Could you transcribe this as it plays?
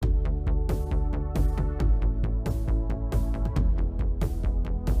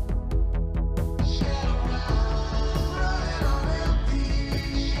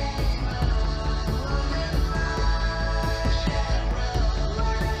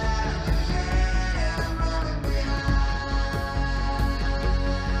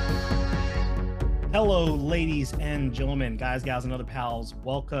Hello, ladies and gentlemen, guys, gals, and other pals.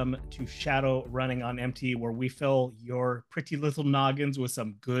 Welcome to Shadowrunning on MT, where we fill your pretty little noggins with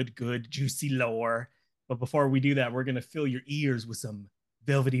some good, juicy lore. But before we do that, we're going to fill your ears with some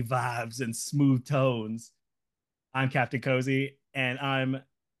velvety vibes and smooth tones. I'm Captain Cozy, and I'm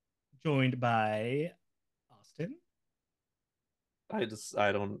joined by Austin. I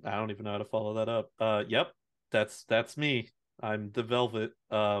don't even know how to follow that up. Yep, that's me. I'm the Velvet.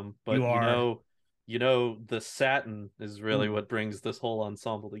 But You are. the satin is really what brings this whole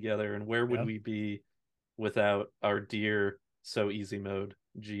ensemble together. And where would Yep. we be without our dear So Easy Mode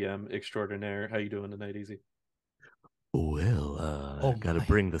GM extraordinaire? How you doing tonight, Easy? Well, Oh gotta my.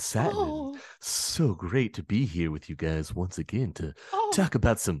 bring the satin. Oh. So great to be here with you guys once again to Oh, talk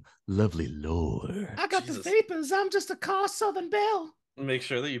about some lovely lore. I got Jesus. the vapors. I'm just a car Southern Belle. Make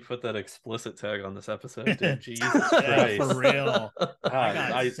sure that you put that explicit tag on this episode, dude. Jesus Yeah, Christ. for real. I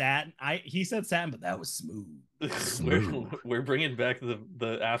got I satin. He said satin, but that was smooth. we're bringing back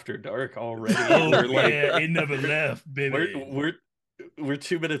the After Dark already. Oh We're yeah, it never left, baby. we're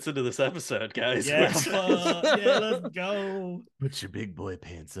 2 minutes into this episode, guys. Yeah, yeah, let's go. Put your big boy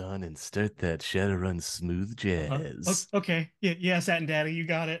pants on and start that Shadowrun smooth jazz. Okay, yeah, satin daddy, you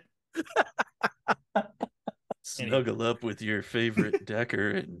got it. Snuggle up with your favorite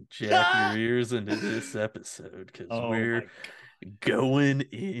Decker and jack your ears into this episode because we're going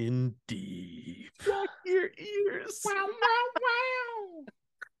in deep. Jack your ears. Wow, wow, wow.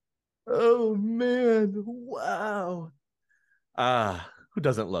 Oh man, wow. Who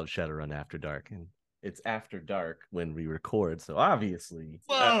doesn't love Shadowrun After Dark? And it's after dark when we record, so obviously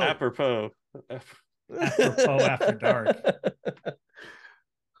apropos After Dark.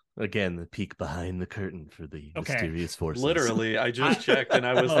 Again, the peek behind the curtain for the mysterious forces. Literally, I just checked and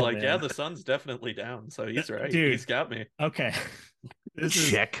I was man. Yeah, the sun's definitely down. So he's right. Dude. He's got me. Okay. This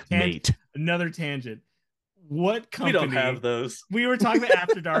Checkmate. Another tangent. What company? We don't have those. We were talking about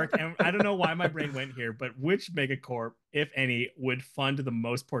After Dark, and I don't know why my brain went here, but which megacorp, if any, would fund the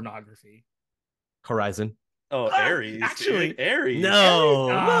most pornography? Horizon. Oh, Ares. Actually, Ares. No,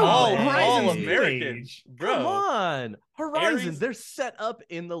 all Horizon's American, huge. bro. Come on, Horizon. Ares... They're set up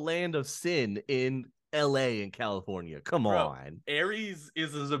in the land of sin in LA and California. Come on. Ares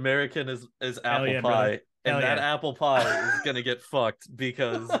is as American as apple pie. Brother. And that apple pie is gonna get fucked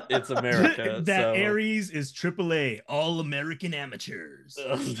because it's America. That Ares is AAA, all American amateurs.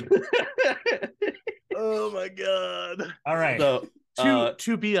 Oh my god. All right. So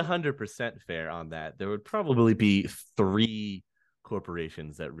to be 100% fair on that, there would probably be 3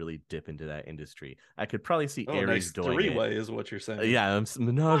 corporations that really dip into that industry. I could probably see Ares nice doing three-way is what you're saying. Yeah, I'm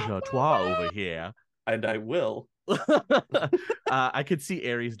menage a trois over here. And I will. I could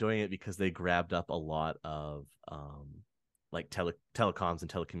see Ares doing it because they grabbed up a lot of like telecoms and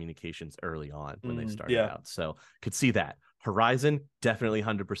telecommunications early on when they started out. So could see that. Horizon, definitely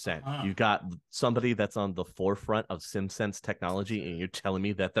 100%. You got somebody that's on the forefront of Simsense technology, and you're telling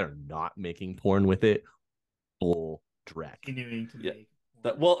me that they're not making porn with it? Bull dreck. Continuing to make.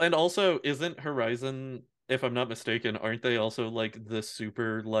 And also, isn't Horizon, if I'm not mistaken, aren't they also like the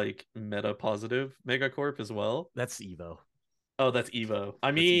super like meta positive megacorp as well? That's Evo. Oh, that's Evo. I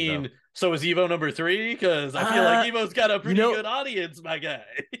mean, Evo. So is Evo number 3? Because I feel like Evo's got a pretty good audience, my guy.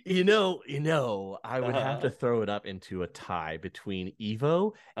 I would have to throw it up into a tie between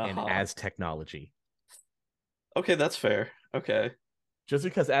Evo and As Technology. Okay, that's fair. Okay. Just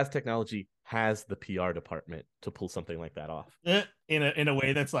because As Technology has the PR department to pull something like that off. In a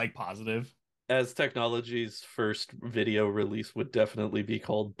way that's like positive. As Technology's first video release would definitely be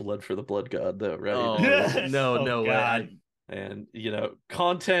called Blood for the Blood God, though, right? Oh, no way. And,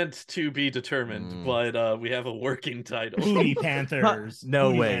 content to be determined, but we have a working title. Booty Panthers.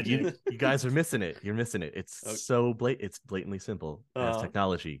 No way. You guys are missing it. You're missing it. It's it's blatantly simple. As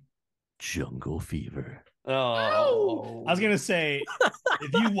Technology. Jungle Fever. Oh. I was going to say,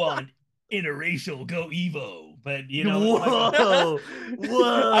 if you want interracial, go Evo. But, Whoa.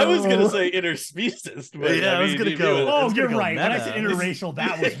 I was going to say interspecies. But yeah, I was going to go. Oh, you're right. When I said interracial,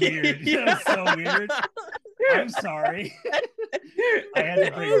 that was weird. That was so weird. I'm sorry. I had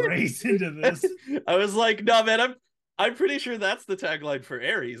to bring race into this. I was like, no, man, I'm pretty sure that's the tagline for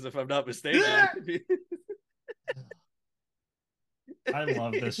Ares, if I'm not mistaken. I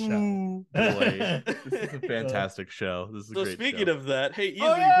love this show. Boy, this is a fantastic show. This is a great speaking show. of that, hey, Easy,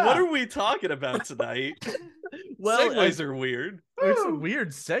 what are we talking about tonight? Well, segues are weird. It's a weird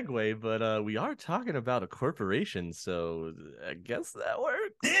segue, but we are talking about a corporation, so I guess that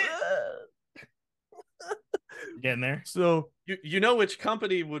works. Getting there. So you know which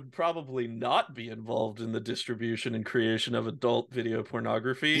company would probably not be involved in the distribution and creation of adult video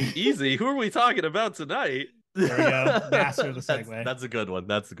pornography? Easy. Who are we talking about tonight? There we go. Master the segue. That's a good one.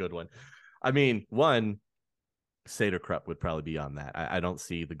 That's a good one. I mean, one, Seder Krupp would probably be on that. I don't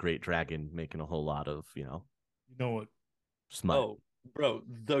see the Great Dragon making a whole lot of, You know what? smut. Oh, bro,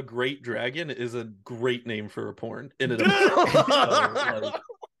 the Great Dragon is a great name for a porn in and of itself. So,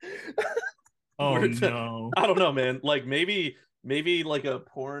 oh no! I don't know, man. Like maybe like a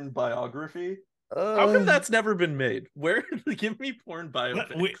porn biography. How come that's never been made? Where give me porn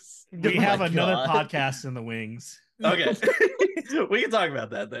biopics? We have another podcast in the wings. Okay, we can talk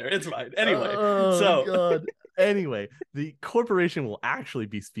about that there. It's fine. Anyway, God. Anyway, the corporation will actually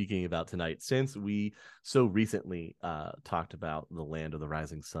be speaking about tonight, since we so recently talked about the land of the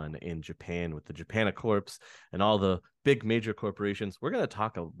rising sun in Japan with the Japanacorps and all the big major corporations. We're going to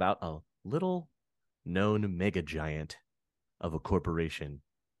talk about a little known mega giant of a corporation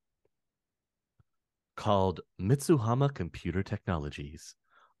called Mitsuhama Computer Technologies,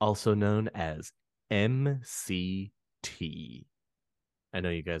 also known as MCT. I know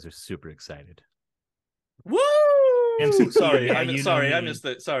you guys are super excited. Woo! MCT, sorry, yeah, I missed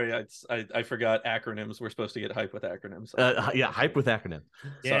it. Sorry, I forgot acronyms. We're supposed to get hype with acronyms. Hype with acronyms.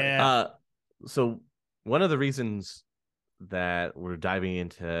 Yeah. So one of the reasons that we're diving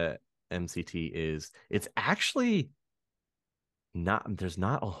into MCT is it's actually there's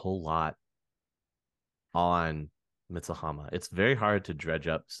not a whole lot on Mitsuhama. It's very hard to dredge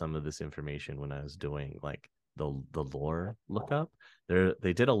up some of this information when I was doing like the lore lookup.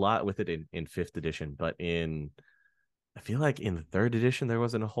 They did a lot with it in 5th edition, but I feel like in the 3rd edition there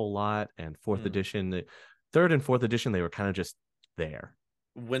wasn't a whole lot, and 4th edition, 3rd and 4th edition, they were kind of just there.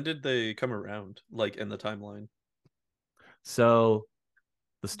 When did they come around, like in the timeline? So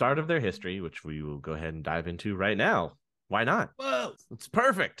the start of their history, which we will go ahead and dive into right now. Why not? Whoa, it's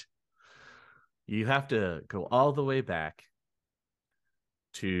perfect. You have to go all the way back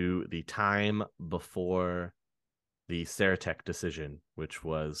to the time before the Saratech decision, which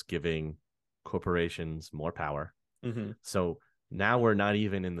was giving corporations more power. Mm-hmm. So now we're not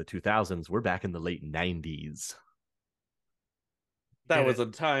even in the 2000s. We're back in the late 90s. That was a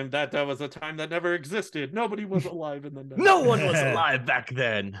time that never existed. Nobody was alive in the 90s. No one was alive back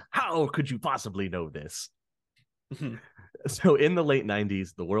then. How could you possibly know this? So in the late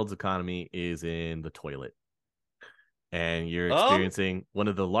 90s, the world's economy is in the toilet. And you're experiencing one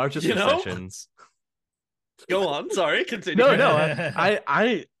of the largest recessions. Go on. Sorry, continue. No,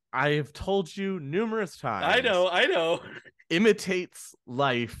 I've told you numerous times. I know. Imitates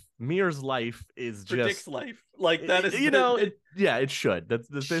life. Mirrors life is predicts life. Like that is it should. That's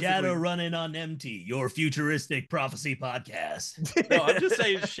Shadowrunnin on MT, your futuristic prophecy podcast. No, I'm just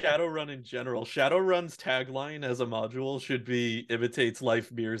saying Shadowrun in general. Shadowrun's tagline as a module should be imitates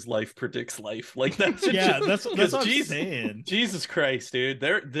life, mirrors life, predicts life. Like that's that's what I'm saying. Jesus Christ, dude.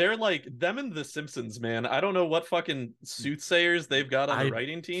 They're like them and the Simpsons, man. I don't know what fucking soothsayers they've got on the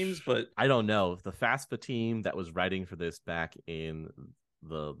writing teams, but I don't know. The FASPA team that was writing for this back in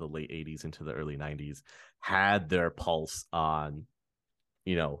the late 80s into the early 90s had their pulse on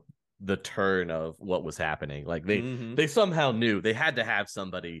the turn of what was happening. Like they somehow knew they had to have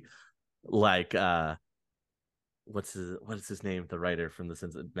somebody like what is his name, the writer from the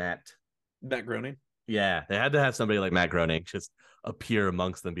Simpsons, Matt Groening. Yeah, they had to have somebody like Matt Groening just appear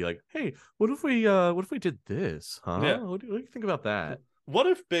amongst them, be like, hey, what if we did this, huh? Yeah. What do you think about that? What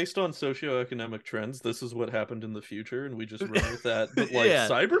if, based on socioeconomic trends, this is what happened in the future, and we just run with that? But like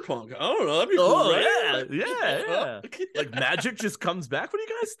cyberpunk, I don't know. That'd be cool, right? Yeah. Like magic just comes back. What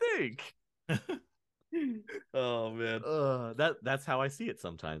do you guys think? Oh man, that's how I see it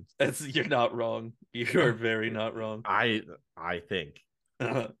sometimes. You're not wrong. You're very not wrong. I think.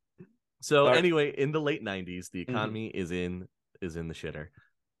 So anyway, in the late 90s, the economy is in the shitter,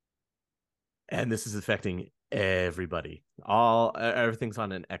 and this is affecting everybody. Everything's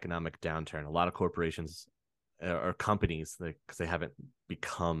on an economic downturn. A lot of corporations or companies, because they haven't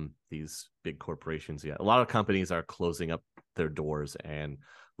become these big corporations yet, a lot of companies are closing up their doors and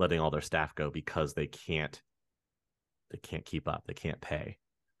letting all their staff go because they can't keep up. They can't pay.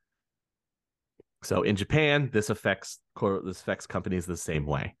 So in Japan, this affects companies the same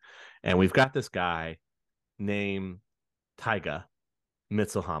way. And we've got this guy named Taiga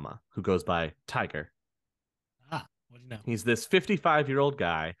Mitsuhama, who goes by Tiger. What do you know? He's this 55-year-old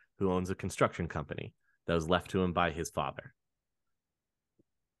guy who owns a construction company that was left to him by his father.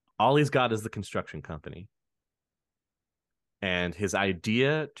 All he's got is the construction company. And his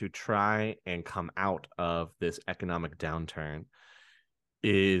idea to try and come out of this economic downturn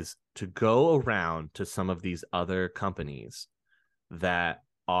is to go around to some of these other companies that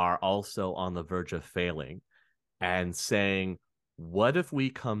are also on the verge of failing and saying, what if we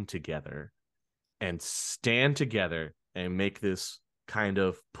come together and stand together and make this kind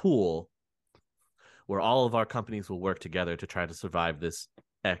of pool where all of our companies will work together to try to survive this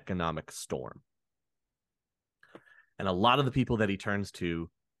economic storm? And a lot of the people that he turns to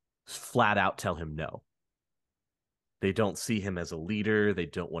flat out tell him no. They don't see him as a leader. They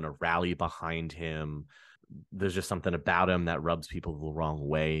don't want to rally behind him. There's just something about him that rubs people the wrong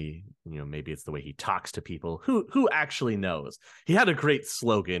way. Maybe it's the way he talks to people. Who actually knows? He had a great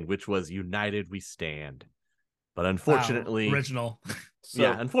slogan, which was "United We Stand," but unfortunately, wow, original.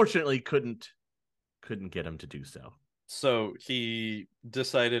 Unfortunately, couldn't get him to do so. So he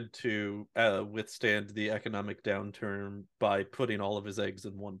decided to withstand the economic downturn by putting all of his eggs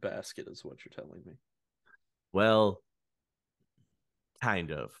in one basket, is what you're telling me. Well,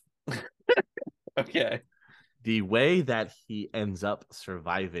 kind of. Okay. The way that he ends up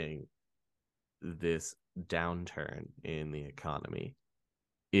surviving this downturn in the economy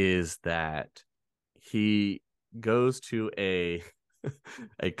is that he goes to a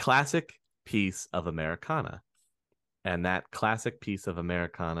classic piece of Americana. And that classic piece of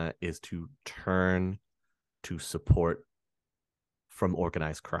Americana is to turn to support from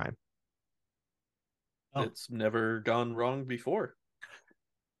organized crime. Oh. It's never gone wrong before.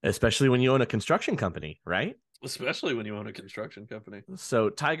 Especially when you own a construction company, right? Especially when you own a construction company.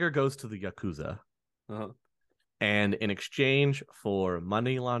 So Tiger goes to the Yakuza. Uh-huh. And in exchange for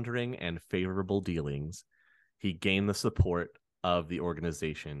money laundering and favorable dealings, he gained the support of the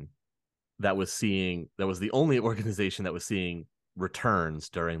organization that was the only organization that was seeing returns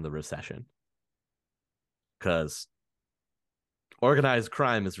during the recession. Because organized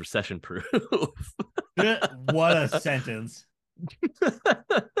crime is recession proof. What a sentence.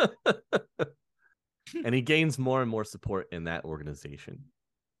 And he gains more and more support in that organization.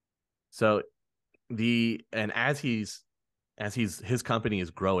 So as his company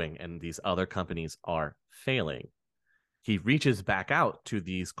is growing and these other companies are failing, he reaches back out to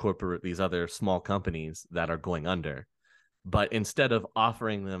these other small companies that are going under. But instead of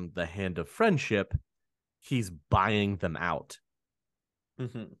offering them the hand of friendship, he's buying them out.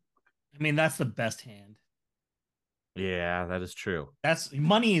 Mm-hmm. I mean, that's the best hand. Yeah, that is true.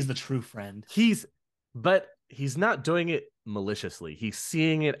 Money is the true friend. But he's not doing it maliciously. He's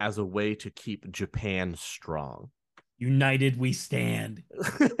seeing it as a way to keep Japan strong. United we stand.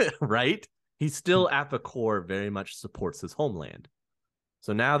 Right? He still at the core very much supports his homeland.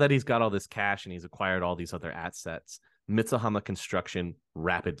 So now that he's got all this cash and he's acquired all these other assets, Mitsuhama Construction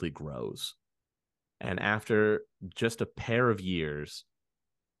rapidly grows. And after just a pair of years,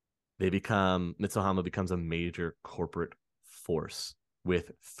 Mitsuhama becomes a major corporate force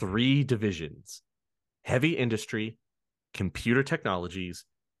with 3 divisions: heavy industry, computer technologies,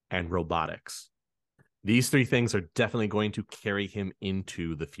 and robotics. These 3 things are definitely going to carry him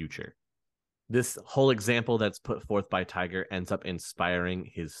into the future. This whole example that's put forth by Tiger ends up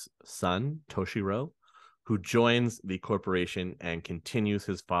inspiring his son, Toshiro, who joins the corporation and continues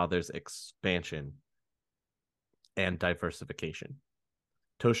his father's expansion and diversification.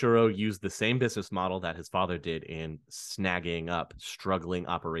 Toshiro used the same business model that his father did in snagging up struggling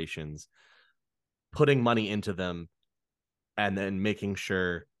operations, putting money into them, and then making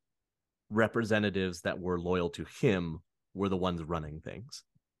sure representatives that were loyal to him were the ones running things.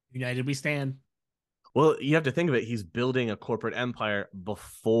 United we stand. Well, you have to think of it. He's building a corporate empire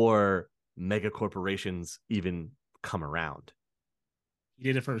before mega corporations even come around. He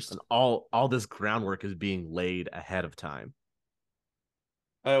did it first. And all this groundwork is being laid ahead of time.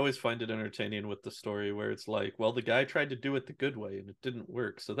 I always find it entertaining with the story where it's like, well, the guy tried to do it the good way and it didn't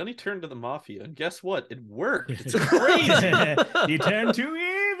work. So then he turned to the mafia, and guess what? It worked. It's crazy. He turned to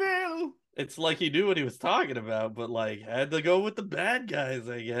evil. It's like he knew what he was talking about, but like had to go with the bad guys,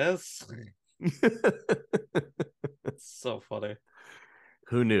 I guess. It's so funny.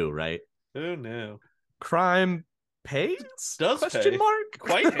 Who knew, right? Who knew? Crime pays? Does question pay. Mark?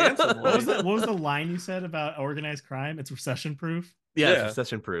 Quite handsomely. What was the line you said about organized crime? It's recession proof. Yeah, it's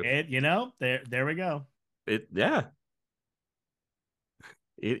recession proof. There we go. It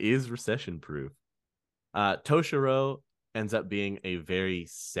is recession proof. Toshiro ends up being a very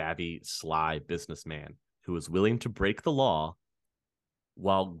savvy, sly businessman who is willing to break the law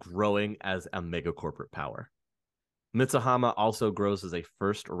while growing as a mega corporate power. Mitsuhama also grows as a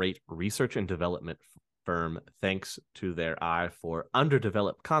first-rate research and development firm thanks to their eye for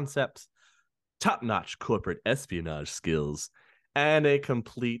underdeveloped concepts, top-notch corporate espionage skills, and a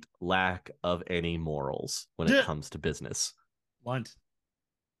complete lack of any morals when it comes to business. Blunt.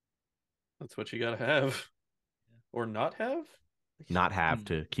 That's what you gotta have. Or not have? Not have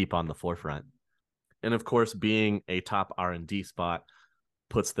to keep on the forefront. And of course, being a top R&D spot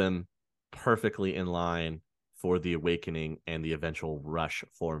puts them perfectly in line for the awakening and the eventual rush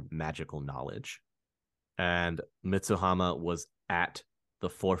for magical knowledge. And Mitsuhama was at the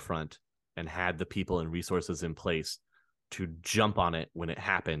forefront and had the people and resources in place to jump on it when it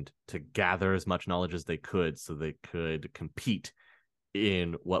happened, to gather as much knowledge as they could so they could compete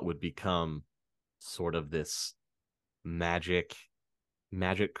in what would become sort of this magic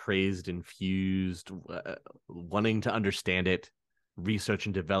crazed, infused, wanting to understand it, research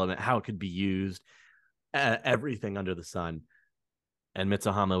and development, how it could be used, everything under the sun. And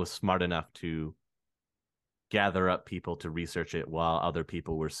Mitsuhama was smart enough to gather up people to research it while other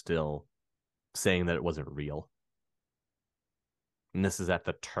people were still saying that it wasn't real. And this is at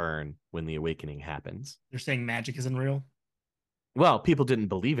the turn when the awakening happens. You're saying magic isn't real? Well, people didn't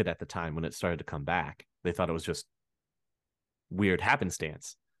believe it at the time when it started to come back. They thought it was just weird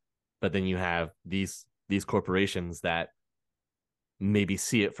happenstance. But then you have these corporations that maybe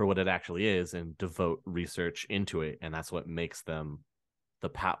see it for what it actually is and devote research into it, and that's what makes them the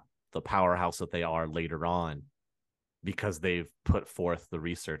powerhouse that they are later on, because they've put forth the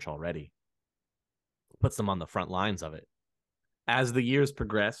research already. Puts them on the front lines of it. As the years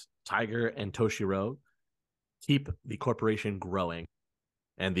progress, Tiger and Toshiro keep the corporation growing,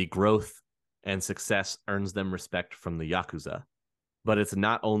 and the growth and success earns them respect from the Yakuza. But it's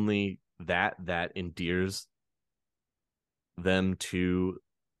not only that endears them to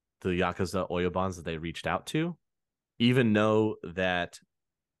the Yakuza Oyobans that they reached out to. Even though that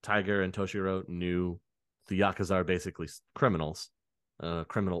Tiger and Toshiro knew the Yakuza are basically criminals, a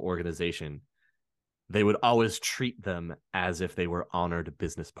criminal organization, they would always treat them as if they were honored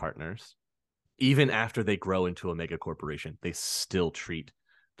business partners. Even after they grow into a mega corporation, they still treat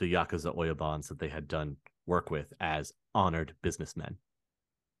the Yakuza Oyobans that they had done work with as honored businessmen.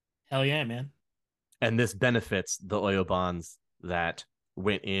 Hell yeah, man. And this benefits the Oyobans that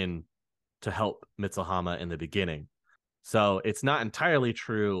went in to help Mitsuhama in the beginning. So it's not entirely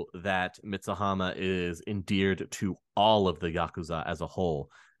true that Mitsuhama is endeared to all of the Yakuza as a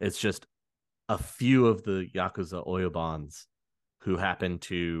whole. It's just a few of the Yakuza Oyobans who happen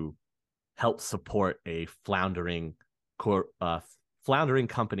to help support a floundering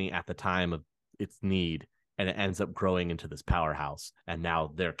company at the time of its need, and it ends up growing into this powerhouse, and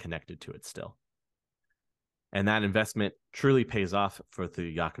now they're connected to it still. And that investment truly pays off for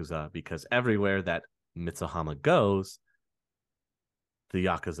the Yakuza, because everywhere that Mitsuhama goes, the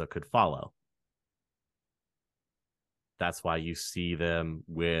Yakuza could follow. That's why you see them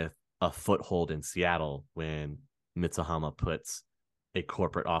with a foothold in Seattle when Mitsuhama puts a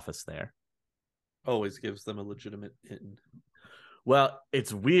corporate office there. Always gives them a legitimate in. Well,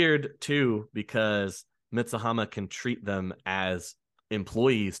 it's weird too, because Mitsuhama can treat them as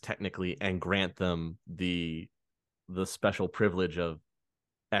employees technically and grant them the special privilege of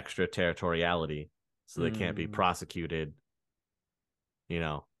extraterritoriality, so they can't be prosecuted,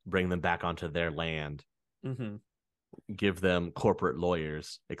 bring them back onto their land, give them corporate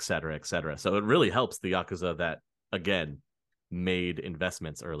lawyers, etc., etc. So it really helps the Yakuza that, again, made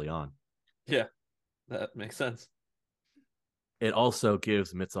investments early on. Yeah, that makes sense. It also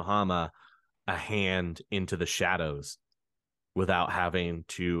gives Mitsuhama a hand into the shadows without having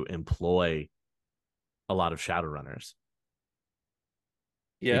to employ a lot of Shadowrunners.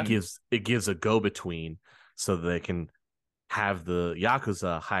 Yeah. It gives a go-between so that they can have the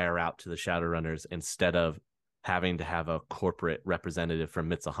Yakuza hire out to the Shadowrunners instead of having to have a corporate representative from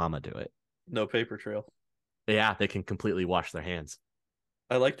Mitsuhama do it. No paper trail. Yeah, they can completely wash their hands.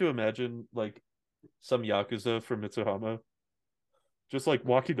 I like to imagine like some Yakuza from Mitsuhama just like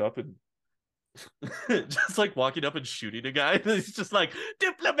walking up and shooting a guy. He's just like,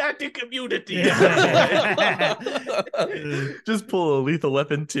 diplomatic immunity. Yeah. Just pull a lethal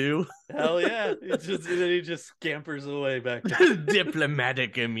weapon too. Hell yeah. And then he just scampers away back.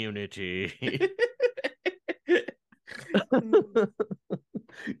 Diplomatic immunity.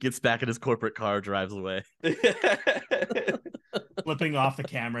 Gets back in his corporate car, drives away. Flipping off the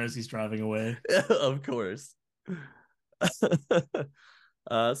camera as he's driving away. Of course.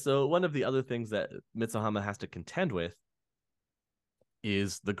 So one of the other things that Mitsuhama has to contend with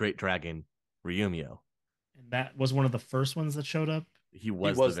is the great dragon Ryumyo. And that was one of the first ones that showed up? He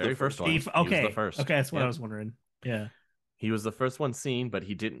was the very first one. Okay. He was the first. Okay, that's what I was wondering. Yeah. He was the first one seen, but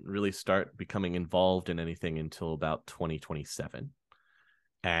he didn't really start becoming involved in anything until about 2027.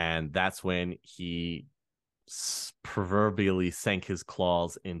 And that's when he proverbially sank his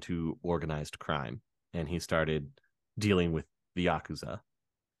claws into organized crime, and he started dealing with the Yakuza.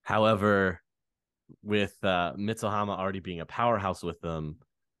 However, with Mitsuhama already being a powerhouse with them,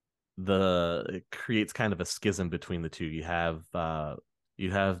 it creates kind of a schism between the two. You have the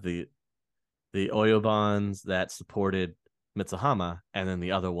Oyobans that supported Mitsuhama, and then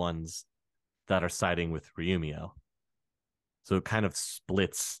the other ones that are siding with Ryumio. So it kind of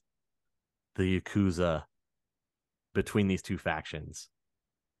splits the Yakuza between these two factions.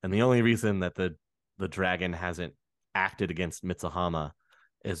 And the only reason that the dragon hasn't acted against Mitsuhama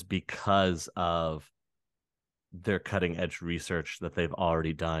is because of their cutting edge research that they've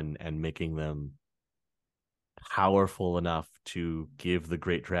already done and making them powerful enough to give the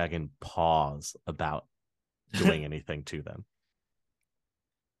great dragon pause about doing anything to them.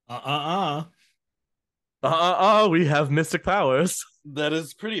 We have mystic powers. That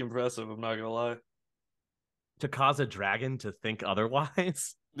is pretty impressive, I'm not gonna lie. To cause a dragon to think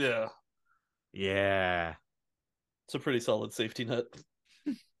otherwise? Yeah. Yeah. It's a pretty solid safety net.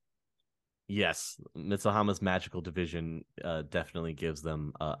 Yes, Mitsuhama's magical division definitely gives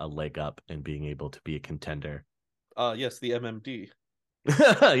them a leg up in being able to be a contender. Yes, the MMD.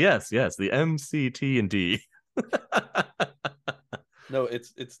 yes, the MCT and D. No,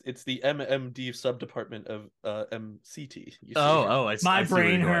 it's the MMD subdepartment of MCT. You see? My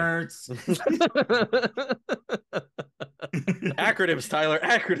brain hurts. Acronyms, Tyler.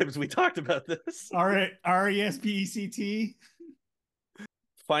 Acronyms. We talked about this. RESPECT.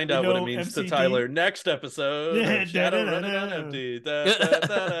 Find out what it means MCD? To Tyler next episode. Shadowrunnin on empty.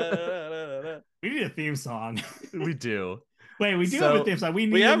 We need a theme song. We do. Wait, we do have a theme song. We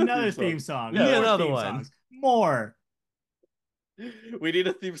need another theme song. Yeah, another one. Songs. More. We need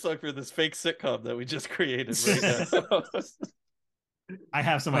a theme song for this fake sitcom that we just created right now. I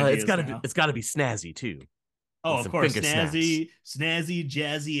have some ideas. It's gotta be snazzy too. Oh, of course, snazzy,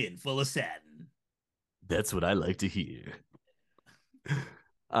 jazzy, and full of satin. That's what I like to hear.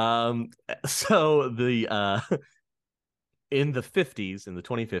 So in the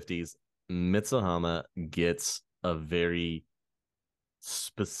 2050s, Mitsuhama gets a very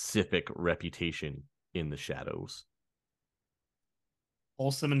specific reputation in the shadows.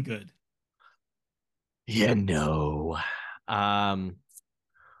 Wholesome and good. Yeah, no. In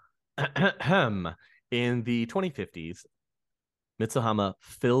the 2050s, Mitsuhama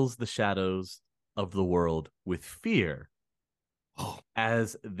fills the shadows of the world with fear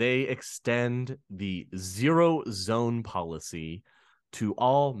as they extend the zero zone policy to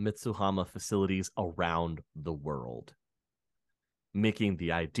all Mitsuhama facilities around the world, making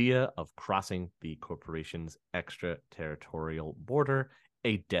the idea of crossing the corporation's extraterritorial border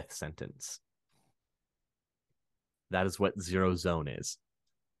a death sentence. That is what zero zone is.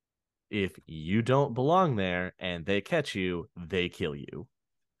 If you don't belong there and they catch you, they kill you.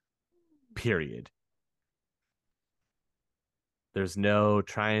 Period. There's no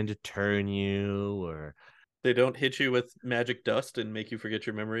trying to turn you, or they don't hit you with magic dust and make you forget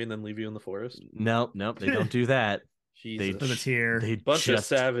your memory and then leave you in the forest. Nope, they don't do that. Jesus. They bunch of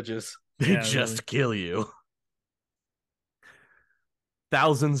savages. They just kill you.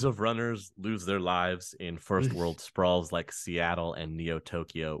 Thousands of runners lose their lives in first world sprawls like Seattle and Neo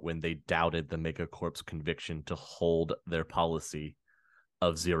Tokyo when they doubted the megacorp's conviction to hold their policy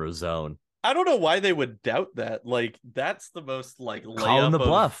of zero zone. I don't know why they would doubt that. Like, that's the most like calling the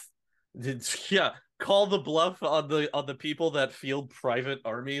bluff. Yeah, call the bluff on the people that field private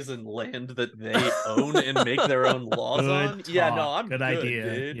armies and land that they own and make their own laws on. Talk. Yeah, no, I'm good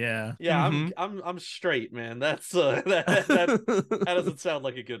idea. Dude. Yeah, I'm straight, man. That's that doesn't sound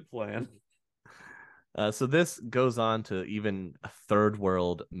like a good plan. So this goes on to even third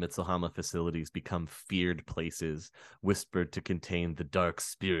world Mitsuhama facilities become feared places, whispered to contain the dark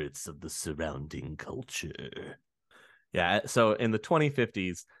spirits of the surrounding culture. Yeah, so in the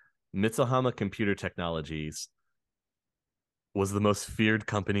 2050s, Mitsuhama Computer Technologies was the most feared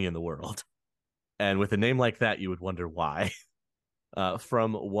company in the world. And with a name like that, you would wonder why.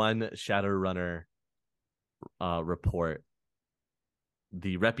 From one Shadowrunner report,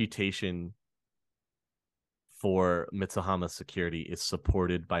 the reputation for Mitsuhama security is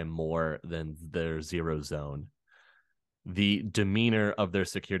supported by more than their zero zone. The demeanor of their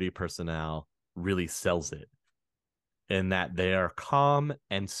security personnel really sells it, in that they are calm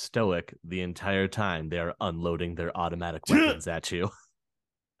and stoic the entire time they are unloading their automatic weapons at you.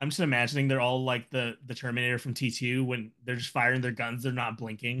 I'm just imagining they're all like the Terminator from T2 when they're just firing their guns, they're not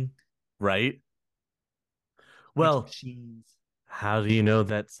blinking. Right? Well, how do you know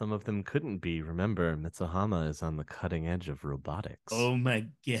that some of them couldn't be? Remember, Mitsuhama is on the cutting edge of robotics. Oh my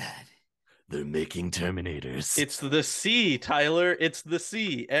god. They're making Terminators. It's the C, Tyler. It's the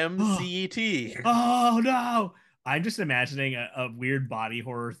C. MCT. Oh no. I'm just imagining a weird body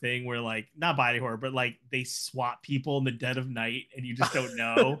horror thing where like not body horror, but like they swap people in the dead of night and you just don't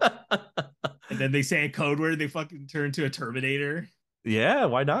know. And then they say a code word, they fucking turn to a Terminator. Yeah,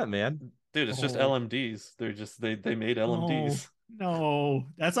 why not, man? Dude, it's just Oh, LMDs. They made no, LMDs. no.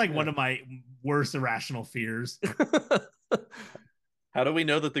 That's like one Yeah. of my worst irrational fears. How do we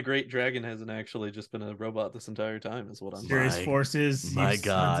know that the Great Dragon hasn't actually just been a robot this entire time? Is what I'm Serious saying. forces My use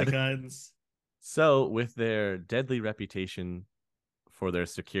tons of God. guns. So, with their deadly reputation for their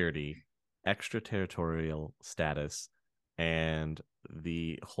security, extraterritorial status, and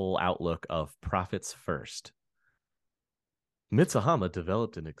the whole outlook of profits first, Mitsuhama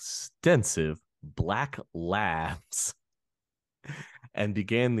developed an extensive black labs and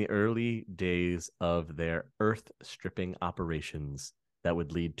began the early days of their earth stripping operations that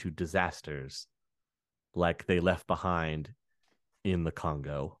would lead to disasters like they left behind in the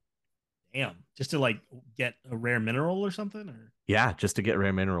Congo. Damn, just to like get a rare mineral or something, or Yeah, just to get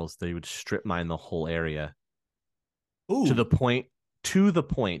rare minerals, they would strip mine the whole area to ooh, the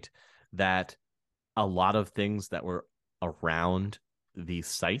point that a lot of things that were around these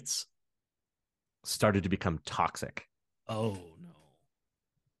sites started to become toxic oh no.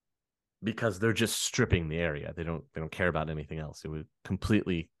 because they're just stripping the area. They don't care about anything else. It would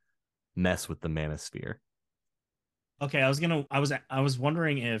completely mess with the manosphere. Okay, I was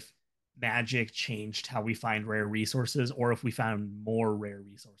wondering if magic changed how we find rare resources, or if we found more rare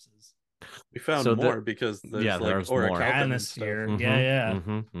resources. We found So more because there's like there's more. orichalcum and stuff. Stratosphere, yeah, yeah.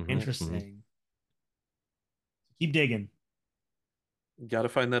 Yeah. Interesting. Keep digging. Got to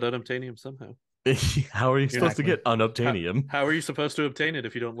find that unobtainium somehow. How are you supposed to Exactly. get unobtainium? How are you supposed to obtain it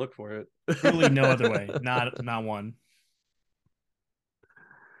if you don't look for it? Truly, no other way. Not one.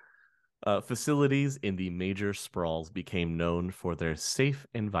 Facilities in the major sprawls became known for their safe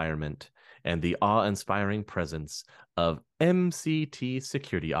environment and the awe-inspiring presence of MCT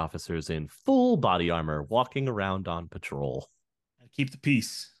security officers in full body armor walking around on patrol. Keep the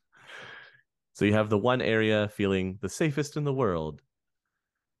peace. So you have the one area feeling the safest in the world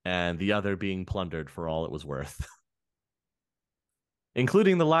and the other being plundered for all it was worth,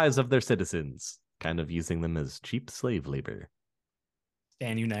 including the lives of their citizens, kind of using them as cheap slave labor.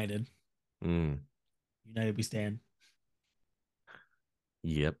 Stand united. Mm. United we stand.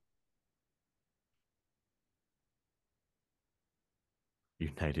 Yep.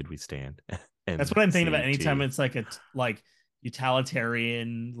 United we stand. That's what I'm thinking about anytime MCT. it's like a like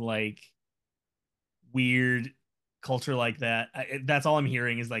utilitarian, like weird culture like that. That's all I'm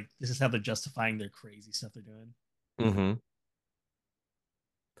hearing is like this is how they're justifying their crazy stuff they're doing. Mm-hmm.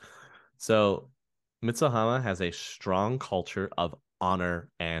 So Mitsuhama has a strong culture of honor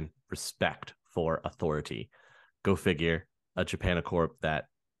and respect for authority. Go figure, a Japanacorp that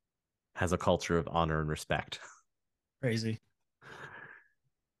has a culture of honor and respect. Crazy.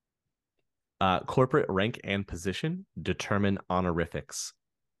 Corporate rank and position determine honorifics,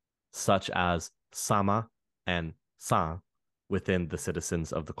 such as Sama and San within the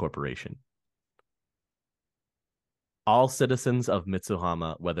citizens of the corporation. All citizens of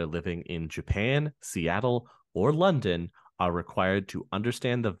Mitsuhama, whether living in Japan, Seattle, or London, are required to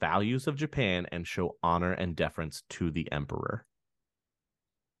understand the values of Japan and show honor and deference to the emperor.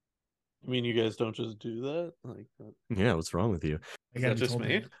 I mean, you guys don't just do that? Like that. Yeah, what's wrong with you? Is that just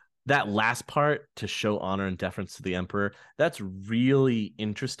me? That last part, to show honor and deference to the emperor, that's really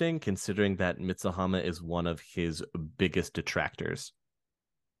interesting considering that Mitsuhama is one of his biggest detractors.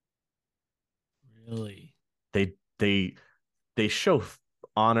 Really? They show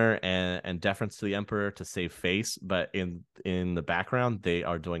honor and deference to the emperor to save face, but in the background they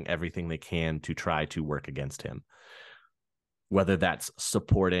are doing everything they can to try to work against him, whether that's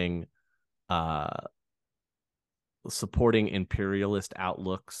supporting imperialist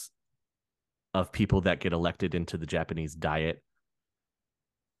outlooks of people that get elected into the Japanese Diet,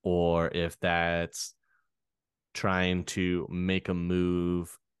 or if that's trying to make a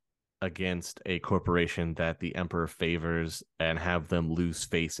move against a corporation that the emperor favors and have them lose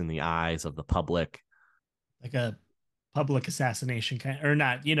face in the eyes of the public. Like a public assassination kind, or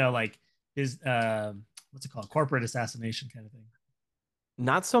not, like his what's it called? Corporate assassination kind of thing.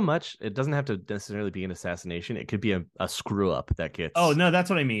 Not so much. It doesn't have to necessarily be an assassination. It could be a screw up that gets. Oh no, that's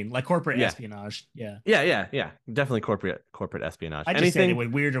what I mean. Like corporate espionage. Yeah. Yeah. Definitely corporate espionage. I just said it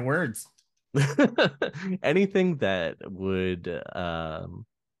with weirder words. Anything that would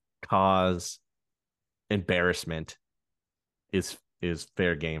cause embarrassment is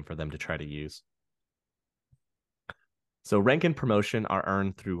fair game for them to try to use. So rank and promotion are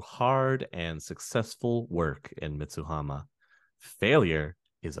earned through hard and successful work in Mitsuhama. Failure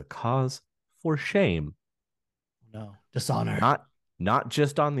is a cause for shame. No. Dishonor. Not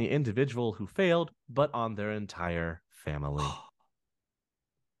just on the individual who failed, but on their entire family.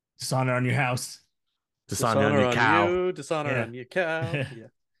 Dishonor on your house. Dishonor on your cow. You, dishonor on your cow. Yeah.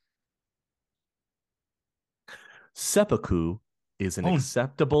 Seppuku is an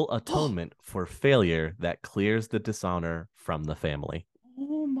acceptable atonement for failure that clears the dishonor from the family.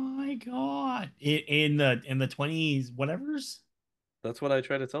 Oh my god! In the 20s, whatevers. That's what I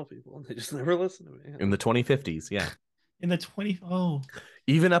try to tell people, and they just never listen to me. In the 2050s, yeah. In the 20,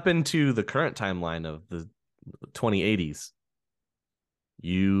 even up into the current timeline of the 2080s,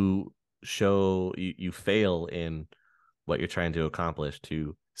 you fail in what you're trying to accomplish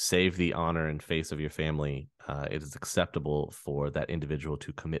to save the honor and face of your family. It is acceptable for that individual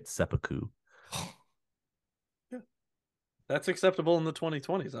to commit seppuku. Yeah, that's acceptable in the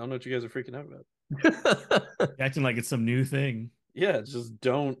 2020s. I don't know what you guys are freaking out about. You're acting like it's some new thing. Yeah, just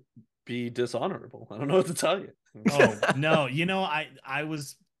don't be dishonorable. I don't know what to tell you. Oh no, I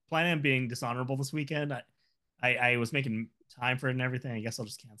was planning on being dishonorable this weekend. I was making time for it and everything. I guess I'll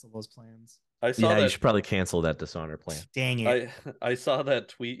just cancel those plans. You should probably cancel that dishonor plan. Dang it! I saw that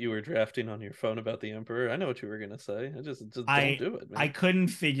tweet you were drafting on your phone about the Emperor. I know what you were gonna say. I just don't do it, man. I couldn't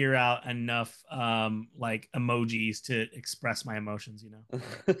figure out enough like emojis to express my emotions.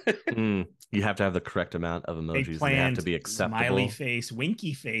 You have to have the correct amount of emojis. They have to be acceptable. Smiley face,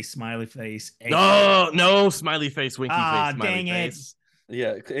 winky face, smiley face. No, smiley face, winky face, smiley face.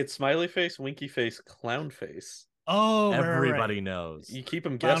 Yeah, it's smiley face, winky face, clown face. Oh, everybody right. knows. You keep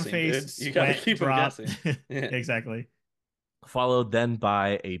them guessing, face, dude. You gotta keep them guessing. Yeah. Exactly. Followed then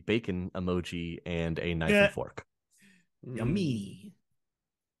by a bacon emoji and a knife and fork. Yummy.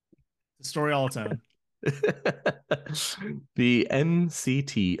 The story all its own. The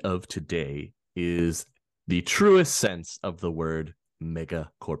MCT of today is the truest sense of the word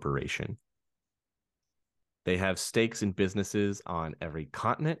mega corporation. They have stakes in businesses on every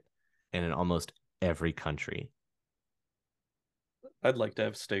continent and in almost every country. I'd like to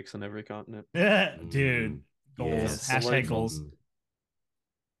have stakes in every continent. Yeah, dude. Goals. Yes. Hashtag goals.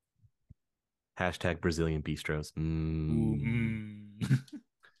 Hashtag Brazilian bistros.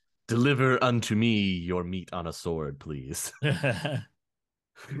 Deliver unto me your meat on a sword, please.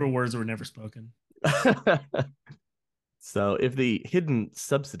 Your words were never spoken. So if the hidden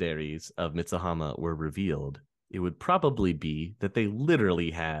subsidiaries of Mitsuhama were revealed, it would probably be that they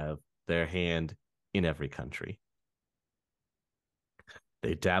literally have their hand in every country.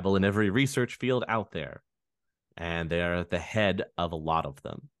 They dabble in every research field out there, and they are at the head of a lot of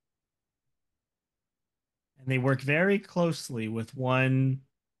them. And they work very closely with one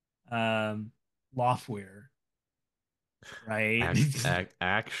Loftware, right?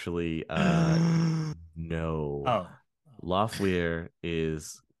 Actually, no. Oh. Loftware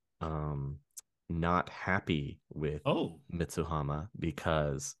is not happy with Mitsuhama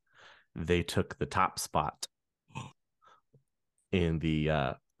because they took the top spot in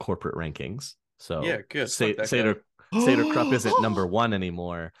the corporate rankings. So yeah, good. Seder Krupp isn't number 1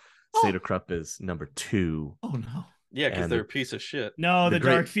 anymore. Seder Krupp is number 2. Oh no. Yeah, because they're a piece of shit. No, the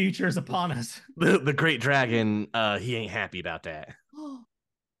dark future is upon us. The great dragon, he ain't happy about that.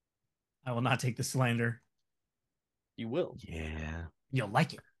 I will not take the slander. You will. Yeah. You'll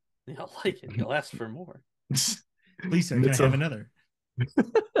like it. You'll like it. You'll ask for more. Please, sir, can I have another?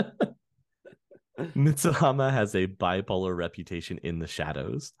 Mitsuhama has a bipolar reputation in the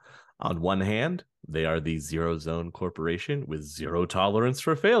shadows. On one hand, they are the zero zone corporation with zero tolerance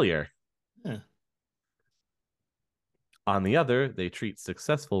for failure. Huh. On the other, they treat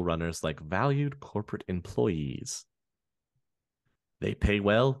successful runners like valued corporate employees. They pay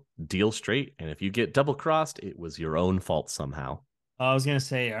well, deal straight, and if you get double-crossed, it was your own fault somehow. I was going to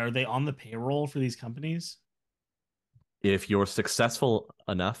say, are they on the payroll for these companies? If you're successful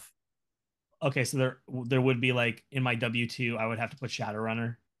enough. Okay, so there would be like in my W-2, I would have to put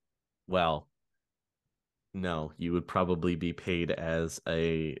Shadowrunner. Well, no, you would probably be paid as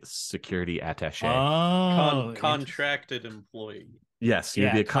a security attaché. Oh, contracted employee. Yes,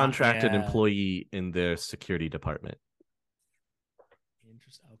 you'd be a contracted employee in their security department.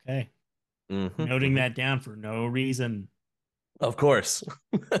 Interesting. Okay. Noting that down for no reason. Of course.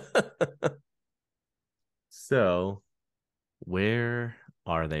 So, where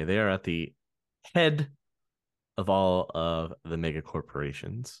are they? They are at the head of all of the mega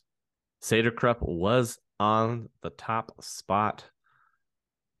corporations. Seder Krupp was on the top spot,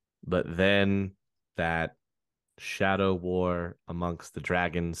 but then that shadow war amongst the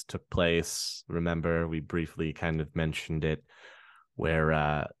dragons took place. Remember, we briefly kind of mentioned it,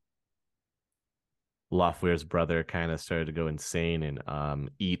 where Loftware's brother kind of started to go insane and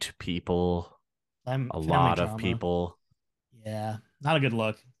eat people a Family lot of drama. people. Yeah, not a good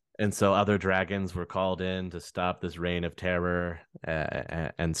look. And so other dragons were called in to stop this reign of terror,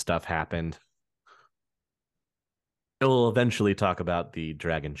 and stuff happened. We'll eventually talk about the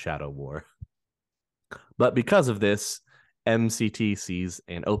Dragon Shadow War. But because of this, MCT sees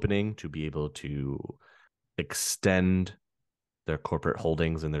an opening to be able to extend their corporate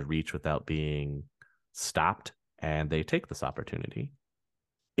holdings and their reach without being stopped, and they take this opportunity.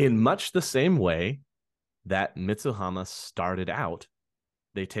 In much the same way that Mitsuhama started out,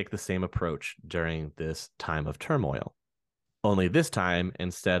 they take the same approach during this time of turmoil. Only this time,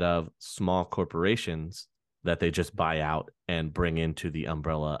 instead of small corporations that they just buy out and bring into the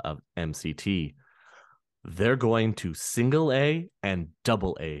umbrella of MCT, they're going to single A and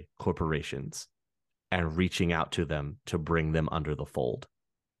double A corporations and reaching out to them to bring them under the fold.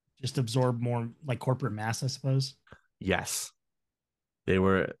 Just absorb more like corporate mass, I suppose. Yes. They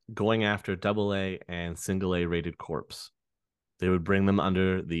were going after double A and single A rated corps. They would bring them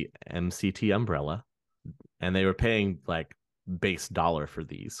under the MCT umbrella, and they were paying like base dollar for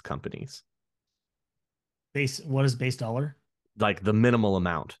these companies. What is base dollar? Like the minimal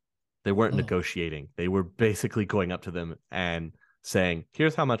amount. They weren't Oh, negotiating. They were basically going up to them and saying,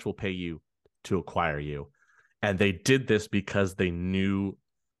 here's how much we'll pay you to acquire you. And they did this because they knew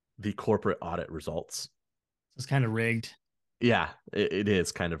the corporate audit results. it's kind of rigged. Yeah, it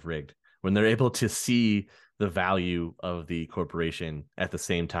is kind of rigged. When they're able to see the value of the corporation at the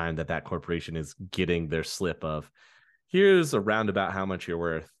same time that that corporation is getting their slip of, here's a roundabout how much you're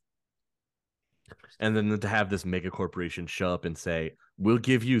worth. And then to have this mega corporation show up and say, we'll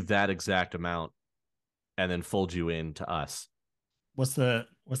give you that exact amount and then fold you in to us. What's the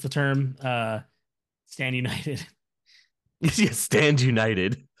term? Stand united. Yeah, stand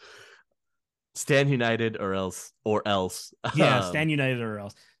united. Stand united or else. Yeah, stand united or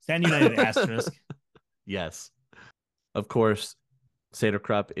else. Stand united asterisk. Yes. Of course, Seder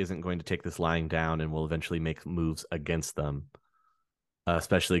Krupp isn't going to take this lying down and will eventually make moves against them,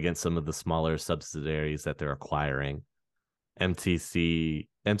 especially against some of the smaller subsidiaries that they're acquiring. MCT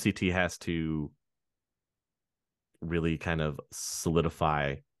has to really kind of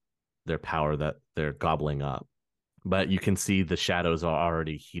solidify their power that they're gobbling up. But you can see the shadows are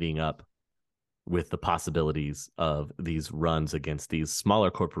already heating up with the possibilities of these runs against these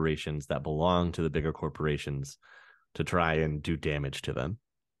smaller corporations that belong to the bigger corporations to try and do damage to them.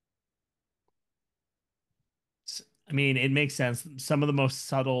 I mean, it makes sense. Some of the most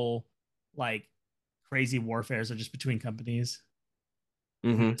subtle, like crazy warfares are just between companies.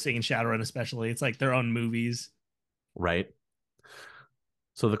 Mm-hmm. Seeing in Shadowrun, especially, it's like their own movies. Right.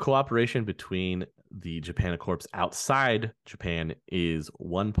 So the cooperation between the Japanicorps outside Japan is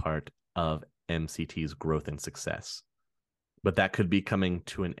one part of MCT's growth and success. But that could be coming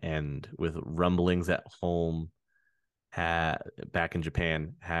to an end with rumblings at home. Back in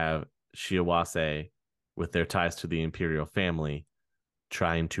Japan, have Shiawase, with their ties to the imperial family,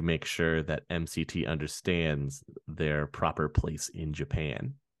 trying to make sure that MCT understands their proper place in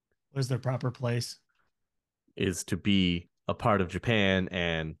Japan. What is their proper place? Is to be a part of Japan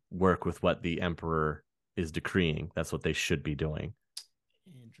and work with what the emperor is decreeing. That's what they should be doing.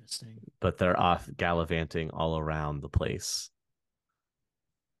 Interesting. But they're off gallivanting all around the place.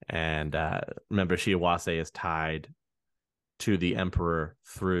 And remember, Shiawase is tied to the emperor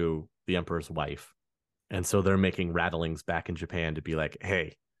through the emperor's wife. And so they're making rattlings back in Japan to be like,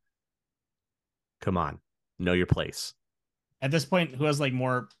 hey, come on, know your place. At this point, who has like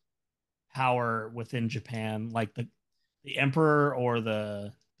more power within Japan, like the emperor or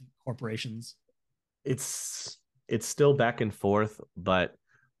the corporations? It's still back and forth, but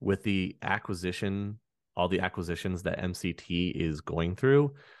with the acquisition, all the acquisitions that MCT is going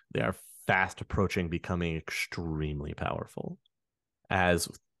through, they are fast approaching becoming extremely powerful. As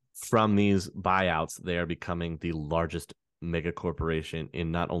from these buyouts, they are becoming the largest mega corporation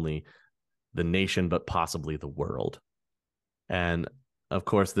in not only the nation, but possibly the world. And of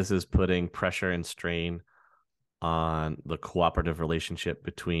course, this is putting pressure and strain on the cooperative relationship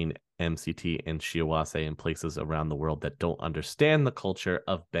between MCT and Shiawase in places around the world that don't understand the culture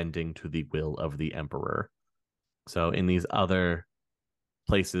of bending to the will of the emperor. So in these other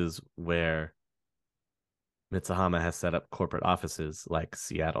places where Mitsuhama has set up corporate offices like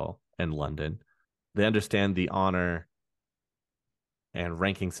Seattle and London, they understand the honor and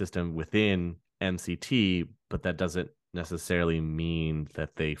ranking system within MCT, but that doesn't necessarily mean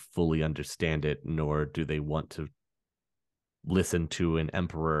that they fully understand it, nor do they want to listen to an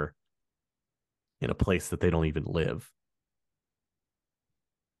emperor in a place that they don't even live.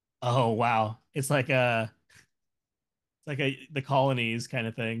 Oh wow, it's like the colonies kind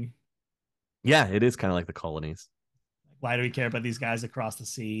of thing. Yeah, it is kind of like the colonies. Why do we care about these guys across the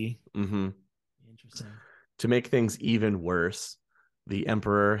sea? Mm-hmm. Interesting. To make things even worse, the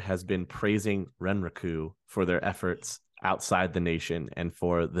emperor has been praising Renraku for their efforts outside the nation and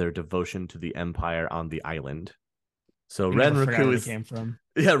for their devotion to the empire on the island. So Renraku came from.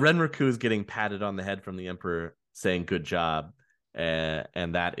 Yeah, Renraku is getting patted on the head from the emperor saying good job,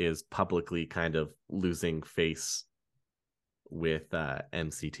 and that is publicly kind of losing face with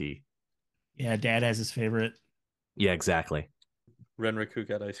MCT. Yeah, dad has his favorite. Yeah, exactly. Renraku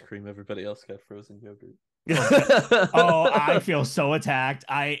got ice cream, everybody else got frozen yogurt. Oh, I feel so attacked.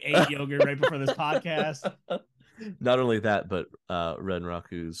 I ate yogurt right before this podcast. Not only that, but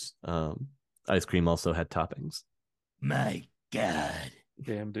Renraku's ice cream also had toppings. My God.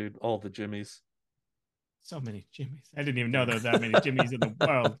 Damn, dude. All the Jimmies. So many Jimmies. I didn't even know there were that many Jimmies in the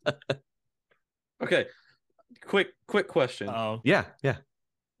world. Okay. Quick question. Oh. Yeah.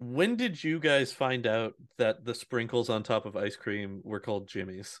 When did you guys find out that the sprinkles on top of ice cream were called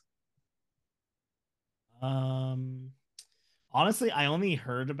Jimmies? Honestly, I only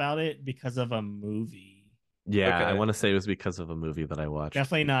heard about it because of a movie. Yeah, okay. I want to say it was because of a movie that I watched.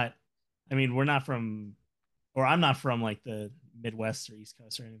 Definitely not. I mean, we're not from, or I'm not from like the Midwest or East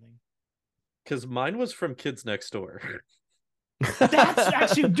Coast or anything. Because mine was from Kids Next Door. That's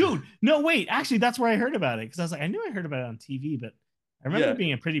actually, dude. No, wait. Actually, that's where I heard about it because I was like, I knew I heard about it on TV, but I remember it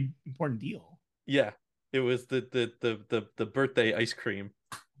being a pretty important deal. Yeah, it was the birthday ice cream.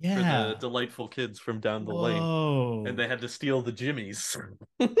 Yeah, for the delightful kids from down the lane, and they had to steal the Jimmies.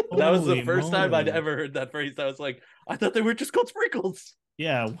 That was the first time I'd ever heard that phrase. I was like, I thought they were just called sprinkles.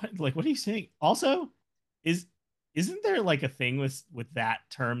 Yeah, what are you saying? Also, isn't there like a thing with that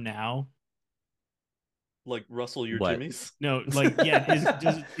term now? Like Russell your Jimmies? No, like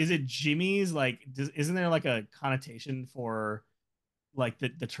yeah, is it Jimmies? Like, isn't there like a connotation for like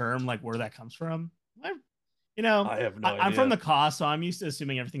the term, like where that comes from? You know, I have no idea. I'm from the coast, so I'm used to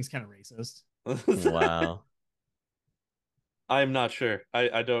assuming everything's kind of racist. Wow. I'm not sure.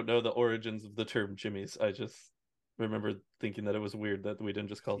 I don't know the origins of the term Jimmies. I just remember thinking that it was weird that we didn't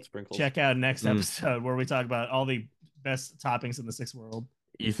just call it sprinkles. Check out next episode where we talk about all the best toppings in the Sixth World.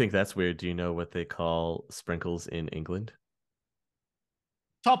 You think that's weird? Do you know what they call sprinkles in England?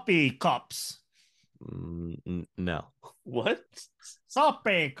 Toppy cups. No. What?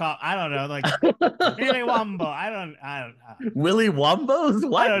 Toppy cup. I don't know. Like Willy Wombo. I don't Willy Wombos?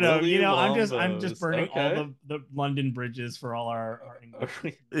 What? I don't know. Willy I'm Wombos. just burning all the London bridges for all our English.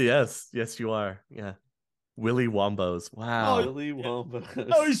 Yes, you are. Yeah. Willy Wombos. Wow. Oh, Willy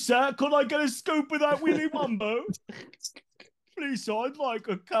Wombos. Oh, sir, could I get a scoop of that Willy Wombo? Please, I'd like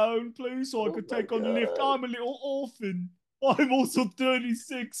a cone, please, so I could take on the lift. I'm a little orphan. I'm also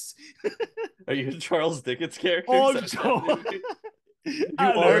 36. Are you a Charles Dickens character? Oh, you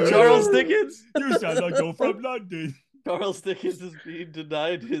are Charles Dickens? You sound like you're from London. Charles Dickens is being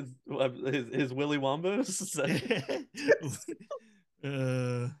denied his Willy Wombos?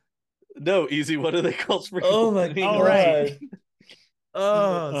 No, easy. What do they call sprinkles? Oh my god! All right.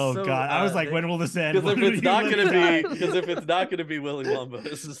 Oh so god! I was like, when will this end? Because if it's not gonna be Willy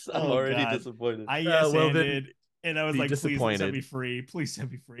Wombos, I'm already disappointed. I ended, and I was like, please set me free. Please set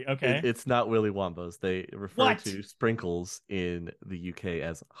me free. Okay. It's not Willy Wombos. They refer to sprinkles in the UK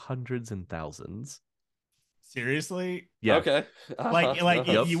as hundreds and thousands. Seriously? Yeah. Okay.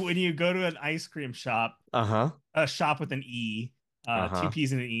 When you go to an ice cream shop, a shop with an E, two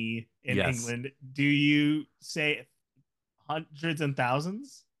P's and an E in England, do you say hundreds and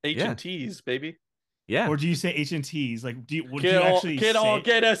thousands? H&T's, baby. Yeah. Or do you say H&T's? Like, do you get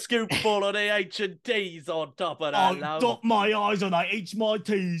a scoopful of the H&T's on top of that? Dot my eyes on that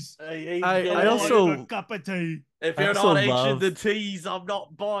H-my-T's. I also a cup of tea. If you're not H the T's, I'm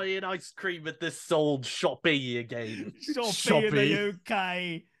not buying ice cream at this old shoppy again. Shoppy in the UK.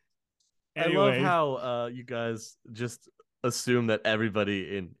 Anyway. I love how you guys just assume that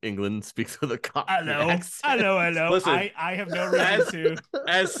everybody in England speaks with a Cockney accent. I know. Listen, I have no reason to.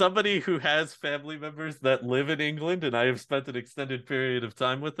 As somebody who has family members that live in England, and I have spent an extended period of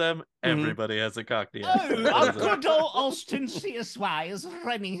time with them, everybody has a Cockney accent. Oh, good old Austin C.S.Y. is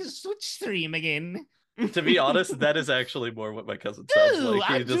running his Switch stream again. To be honest, that is actually more what my cousin sounds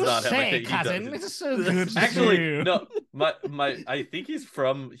like. He does not have a cousin. It's so good. Actually, no. My. I think he's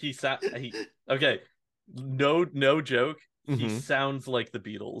from. Okay. No joke. He sounds like the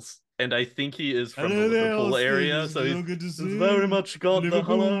Beatles, and I think he is from the Liverpool area. So he's very much got the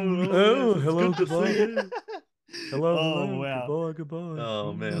hello. Oh, hello, goodbye. Hello, wow. goodbye.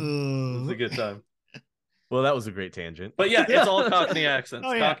 Oh man, it was a good time. Well, that was a great tangent. But yeah, it's all Cockney accents.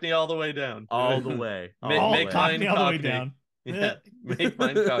 Cockney all the way down. All the way. Cockney all the way down. Yeah, make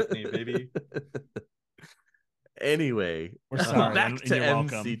mine Cockney, baby. Anyway, we're sorry, back and to you're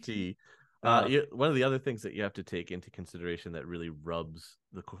MCT. One of the other things that you have to take into consideration that really rubs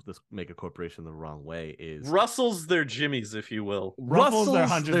this mega corporation the wrong way is Russell's their jimmies, if you will. Ruffles their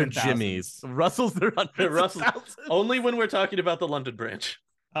hundreds their and jimmies. thousands. Russell's their hundreds Russell's, of thousands. only when we're talking about the London branch.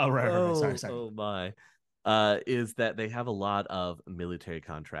 Oh, right. Sorry. Oh my. Is that they have a lot of military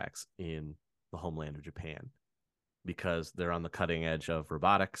contracts in the homeland of Japan because they're on the cutting edge of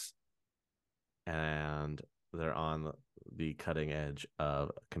robotics and they're on the cutting edge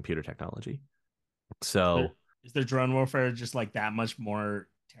of computer technology. So is their drone warfare just like that much more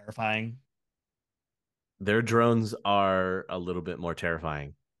terrifying? Their drones are a little bit more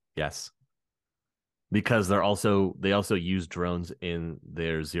terrifying. Yes. Because they also use drones in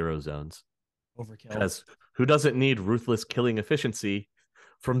their zero zones. Overkill. Because who doesn't need ruthless killing efficiency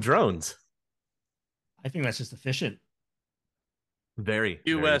from drones? I think that's just efficient. Very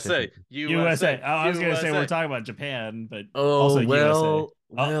USA. USA. Oh, I was gonna say we're talking about Japan, but also USA.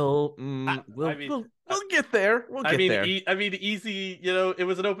 We'll get there. We'll get there. I mean, easy. You know, it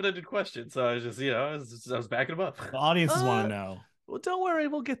was an open-ended question, so I was just, I was backing them up. The audiences want to know. Well, don't worry,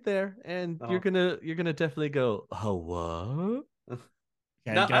 we'll get there, and you're gonna definitely go. Oh, what? Okay,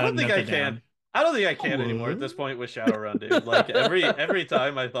 no, I don't think I can. I don't think I can anymore at this point with Shadowrun, dude. Like every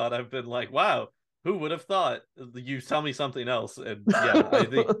time I thought, I've been like, wow, who would have thought? You tell me something else, and yeah, I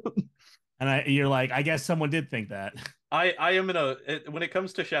think. And you're like, I guess someone did think that. I am when it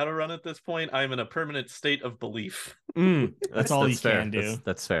comes to Shadowrun at this point, I am in a permanent state of belief. That's all you can do.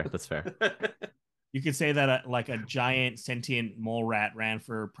 That's fair. That's fair. You could say that like a giant sentient mole rat ran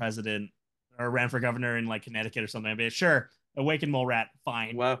for president or ran for governor in like Connecticut or something. But sure, awakened mole rat,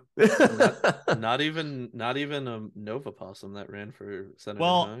 fine. Wow, not even a Nova possum that ran for senator.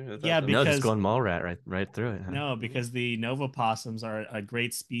 Well, yeah, because just going mole rat right through it. Huh? No, because the Nova possums are a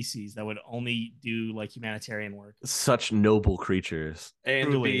great species that would only do like humanitarian work. Such noble creatures, and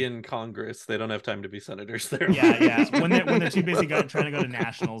truly. Be in Congress. They don't have time to be senators there. Yeah. When they're too busy trying to go to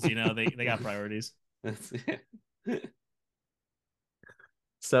nationals, they got priorities.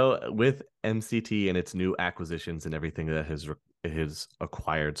 So with MCT and its new acquisitions and everything that has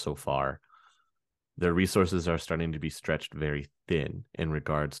acquired so far, their resources are starting to be stretched very thin in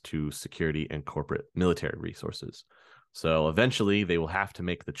regards to security and corporate military resources. So eventually they will have to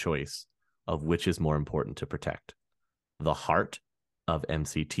make the choice of which is more important to protect: the heart of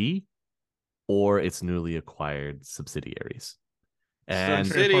MCT or its newly acquired subsidiaries. And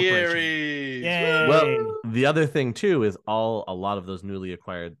subsidiaries. Well, the other thing too is a lot of those newly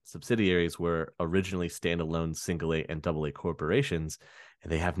acquired subsidiaries were originally standalone single A and double A corporations,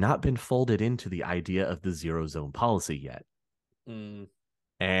 and they have not been folded into the idea of the zero zone policy yet.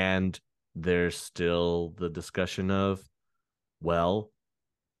 And there's still the discussion of, well,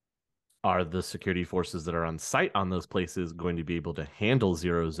 are the security forces that are on site on those places going to be able to handle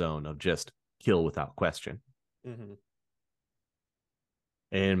zero zone of just kill without question?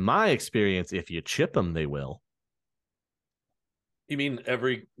 In my experience, if you chip them, they will. You mean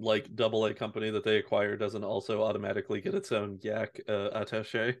every like double A company that they acquire doesn't also automatically get its own yak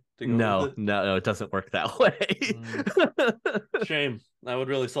attaché? No, it doesn't work that way. Shame. That would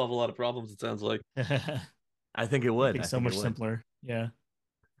really solve a lot of problems, it sounds like. I think it would. I think so much simpler. Yeah.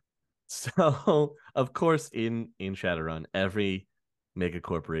 So, of course, in Shadowrun, every mega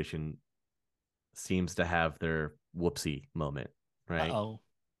corporation seems to have their whoopsie moment, right?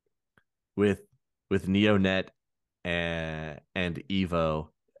 With NeoNet and Evo,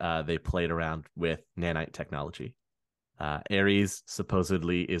 they played around with nanite technology. Ares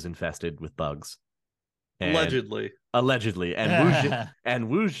supposedly is infested with bugs. Allegedly. And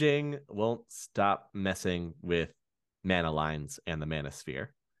Wu Jing won't stop messing with mana lines and the mana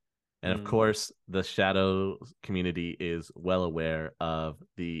sphere. And of course, the Shadow community is well aware of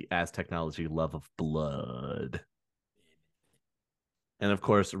the As technology love of blood. And of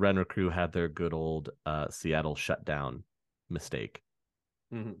course, Renner Crew had their good old Seattle shutdown mistake.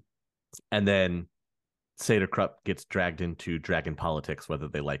 And then Seder Krupp gets dragged into dragon politics, whether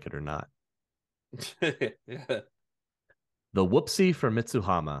they like it or not. Yeah. The whoopsie for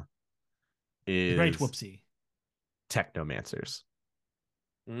Mitsuhama is great whoopsie. Technomancers.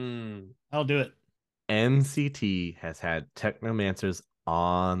 I'll do it. MCT has had Technomancers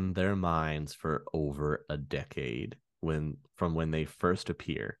on their minds for over a decade from when they first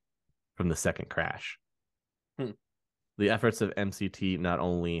appear from the second crash. The efforts of MCT not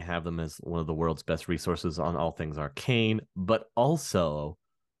only have them as one of the world's best resources on all things arcane, but also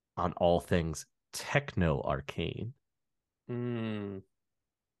on all things techno arcane.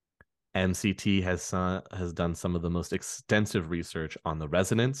 MCT has done some of the most extensive research on the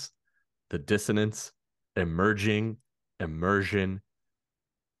resonance, the dissonance, emerging, immersion,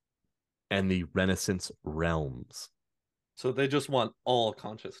 and the Renaissance realms. So they just want all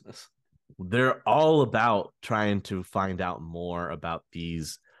consciousness. They're all about trying to find out more about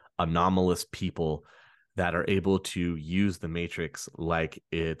these anomalous people that are able to use the Matrix like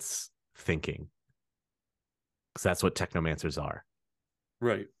it's thinking. Because that's what technomancers are.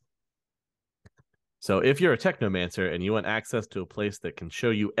 Right. So if you're a technomancer and you want access to a place that can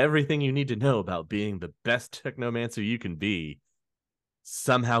show you everything you need to know about being the best technomancer you can be,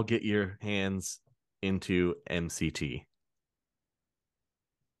 somehow get your hands into MCT.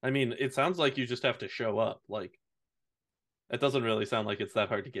 I mean, it sounds like you just have to show up. Like, it doesn't really sound like it's that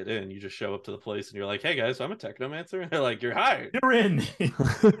hard to get in. You just show up to the place and you're like, "Hey guys, I'm a technomancer." And they're like, "You're hired. You're in."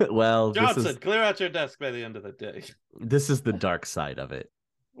 Well, Johnson, clear out your desk by the end of the day. This is the dark side of it.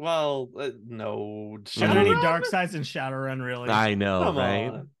 Well, no. Are there any dark sides in Shadowrun, really? I know, Come right?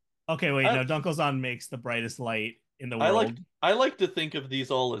 on. Okay, wait, no. Dunkel's makes the brightest light in the world. I like to think of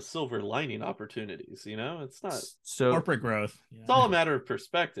these all as silver lining opportunities, you know? It's not so corporate growth. Yeah. It's all a matter of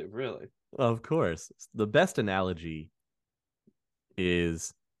perspective, really. Of course. The best analogy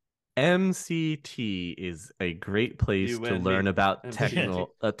is MCT is a great place to learn about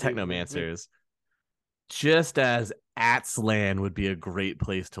technomancers, just as Atslan would be a great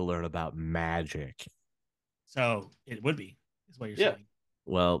place to learn about magic. So it would be, is what you're saying.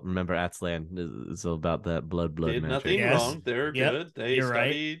 Well, remember, Atslan is about that blood Did magic. nothing wrong. They're good. They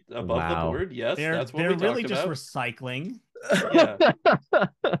studied above the board. Yes, that's what we talked about. They're really just recycling. Yeah.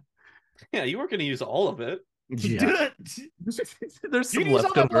 Yeah, you weren't going to use all of it. Yeah. There's some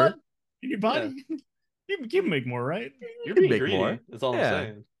leftover in your body. Yeah. You can make more, right? You're being greedy. More. That's all I'm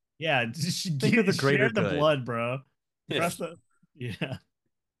saying. Yeah, just give the greater the blood, bro. Yeah.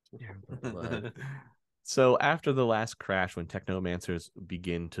 So after the last crash, when technomancers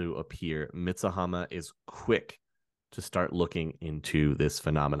begin to appear, Mitsuhama is quick to start looking into this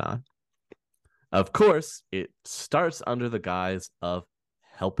phenomenon. Of course, it starts under the guise of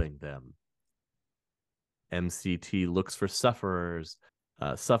helping them. MCT looks for sufferers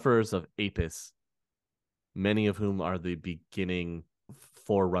of Apis, many of whom are the beginning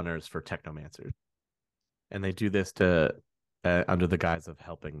forerunners for technomancers. And they do this to under the guise of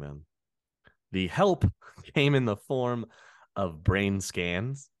helping them. The help came in the form of brain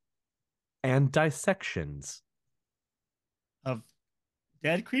scans and dissections. Of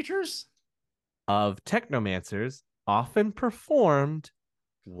dead creatures? Of technomancers, often performed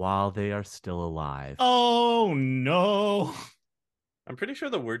while they are still alive. Oh, no. I'm pretty sure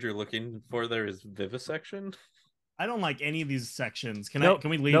the word you're looking for there is vivisection. I don't like any of these sections. Can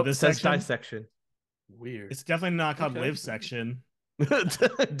we leave this section? Dissection? Weird. It's definitely not called live section.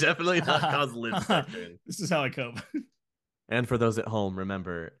 Definitely not called live section. This is how I cope. And for those at home,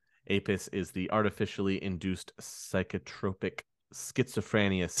 remember, Apis is the artificially induced psychotropic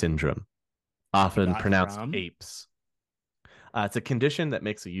schizophrenia syndrome, often pronounced apes. It's a condition that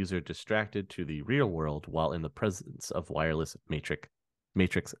makes a user distracted to the real world while in the presence of wireless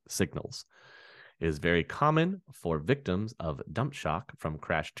matrix signals. It is very common for victims of dump shock from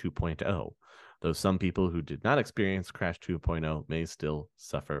Crash 2.0, though some people who did not experience Crash 2.0 may still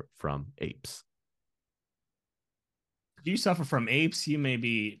suffer from apes. If you suffer from apes, you may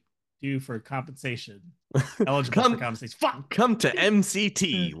be due for compensation. Eligible for compensation. Fuck! Come to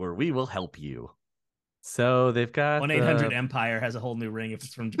MCT, where we will help you. So they've got 1-800 Empire has a whole new ring if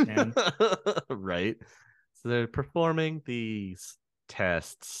it's from Japan. Right. So they're performing these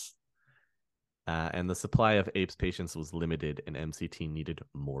tests, and the supply of apes patients was limited, and MCT needed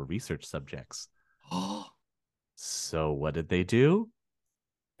more research subjects. So what did they do?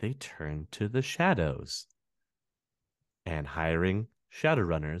 They turned to the shadows and hiring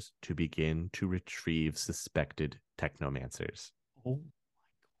Shadowrunners to begin to retrieve suspected technomancers. Oh.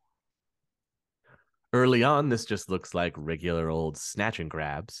 Early on, this just looks like regular old snatch and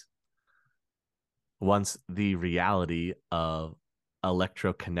grabs. Once the reality of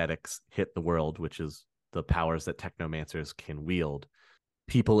electrokinetics hit the world, which is the powers that technomancers can wield,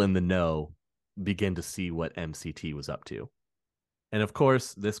 people in the know begin to see what MCT was up to. And of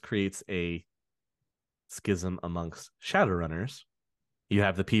course, this creates a schism amongst Shadowrunners. You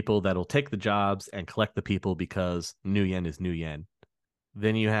have the people that'll take the jobs and collect the people because new yen is new yen.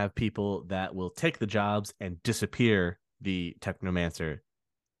 Then you have people that will take the jobs and disappear the technomancer.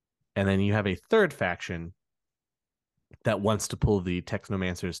 And then you have a third faction that wants to pull the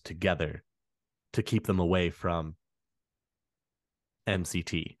technomancers together to keep them away from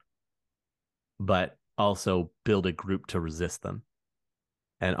MCT, but also build a group to resist them.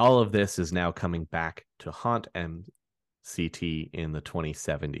 And all of this is now coming back to haunt MCT in the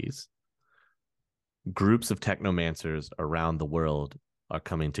 2070s. Groups of technomancers around the world are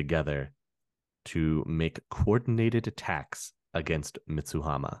coming together to make coordinated attacks against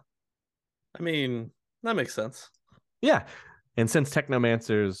Mitsuhama. I mean, that makes sense. Yeah. And since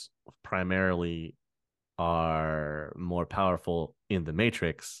technomancers primarily are more powerful in the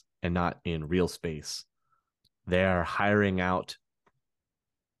Matrix and not in real space, they are hiring out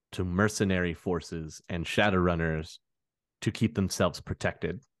to mercenary forces and Shadowrunners to keep themselves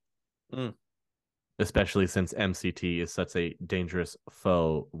protected. Especially since MCT is such a dangerous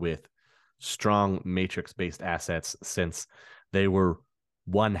foe with strong Matrix-based assets, since they were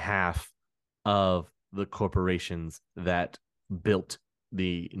one half of the corporations that built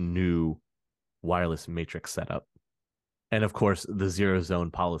the new wireless Matrix setup. And of course, the zero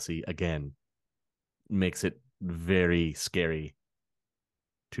zone policy, again, makes it very scary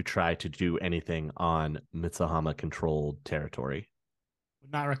to try to do anything on Mitsuhama controlled territory.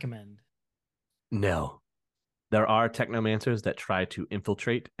 Would not recommend. No. There are technomancers that try to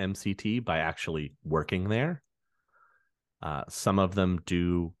infiltrate MCT by actually working there. Some of them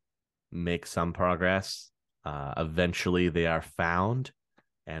do make some progress. Eventually, they are found.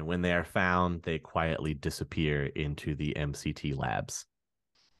 And when they are found, they quietly disappear into the MCT labs.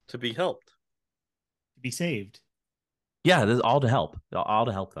 To be helped. To be saved. Yeah, this is all to help. All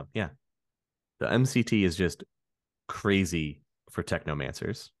to help them. Yeah. The MCT is just crazy for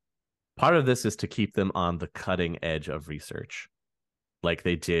technomancers. Part of this is to keep them on the cutting edge of research, like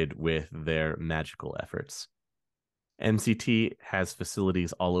they did with their magical efforts. MCT has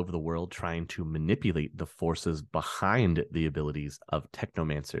facilities all over the world trying to manipulate the forces behind the abilities of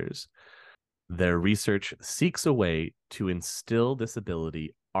technomancers. Their research seeks a way to instill this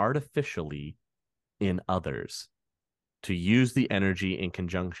ability artificially in others, to use the energy in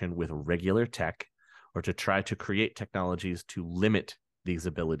conjunction with regular tech, or to try to create technologies to limit these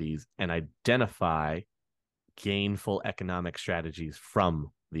abilities and identify gainful economic strategies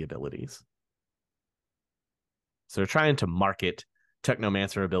from the abilities. So they're trying to market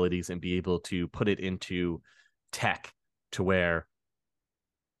technomancer abilities and be able to put it into tech to where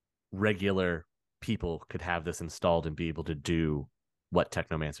regular people could have this installed and be able to do what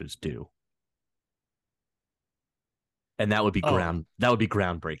technomancers do. And that would be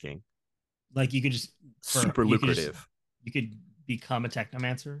groundbreaking. Like you could just super lucrative. You could become a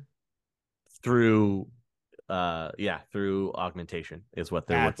technomancer through through augmentation is what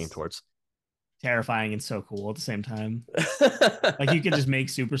they're working towards. Terrifying and so cool at the same time. Like you could just make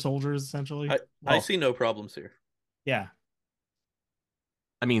super soldiers essentially. I see no problems here. Yeah.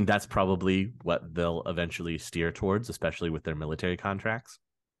 I mean, that's probably what they'll eventually steer towards, especially with their military contracts.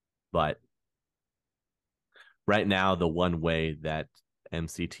 But right now, the one way that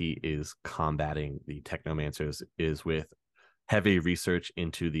MCT is combating the technomancers is with heavy research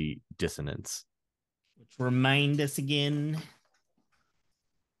into the dissonance. Which remind us again,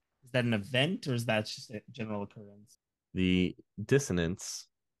 is that an event or is that just a general occurrence? The dissonance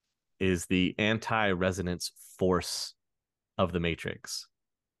is the anti-resonance force of the Matrix.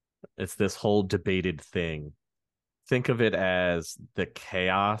 It's this whole debated thing. Think of it as the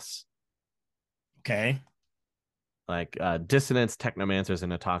chaos. Okay. Like dissonance, technomancers,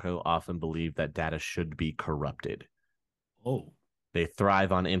 and Otaku often believe that data should be corrupted. Oh. They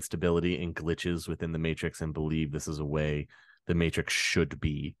thrive on instability and glitches within the Matrix and believe this is a way the Matrix should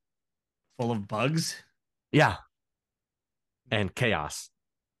be. Full of bugs? Yeah. And chaos.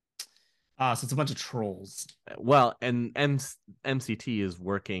 So it's a bunch of trolls. Well, and MCT is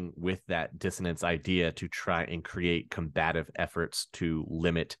working with that dissonance idea to try and create combative efforts to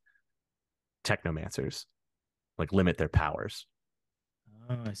limit technomancers, like limit their powers.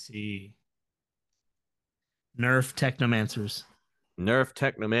 Oh, I see. Nerf technomancers. Nerf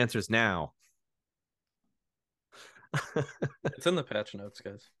technomancers now. It's in the patch notes,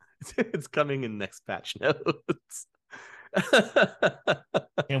 guys. It's coming in next patch notes.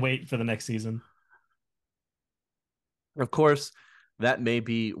 Can't wait for the next season. Of course, that may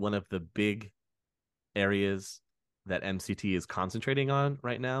be one of the big areas that MCT is concentrating on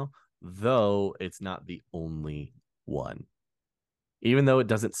right now, though it's not the only one. Even though it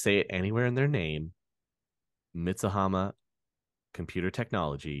doesn't say it anywhere in their name, Mitsuhama Computer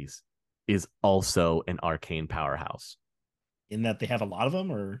Technologies is also an arcane powerhouse. In that they have a lot of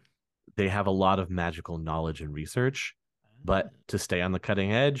them, or? They have a lot of magical knowledge and research, but to stay on the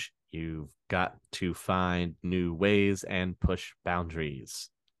cutting edge, you've got to find new ways and push boundaries.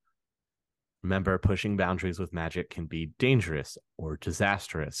 Remember, pushing boundaries with magic can be dangerous or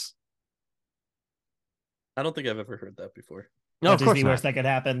disastrous. I don't think I've ever heard that before. No, What of is course the worst not. that could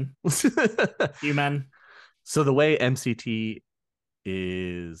happen? Human. So the way MCT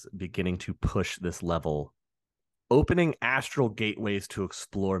is beginning to push this level, opening astral gateways to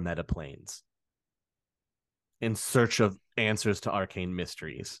explore metaplanes in search of answers to arcane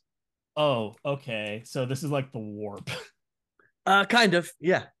mysteries. Oh, okay. So this is like the warp. Kind of,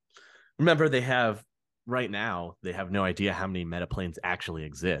 yeah. Remember, they have right now, they have no idea how many metaplanes actually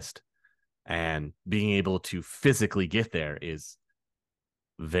exist. And being able to physically get there is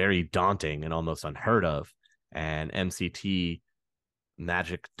very daunting and almost unheard of. And MCT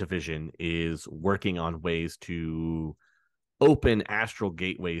Magic Division is working on ways to open astral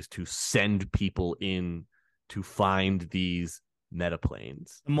gateways to send people in to find these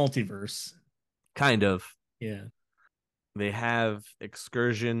metaplanes. The multiverse. Kind of. Yeah. They have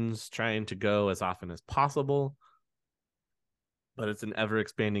excursions trying to go as often as possible, but it's an ever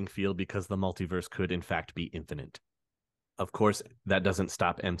expanding field because the multiverse could, in fact, be infinite. Of course, that doesn't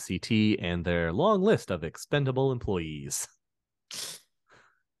stop MCT and their long list of expendable employees.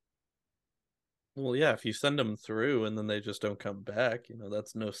 Well, yeah, if you send them through and then they just don't come back,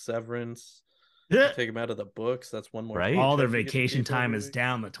 that's no severance. Yeah. Take them out of the books. That's one more. Right? All their paycheck you get to vacation keep time every is week.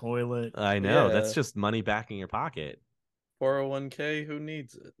 down the toilet. I know. Yeah. That's just money back in your pocket. 401k, who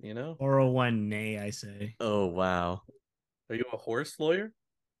needs it? 401 nay, I say. Oh, wow. Are you a horse lawyer?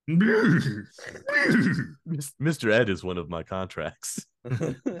 Mr. Ed is one of my contracts.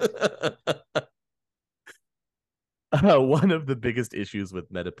 One of the biggest issues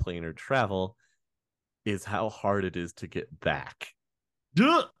with metaplanar travel is how hard it is to get back.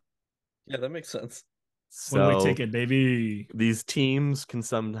 Yeah, that makes sense. One-way So ticket, baby. these teams can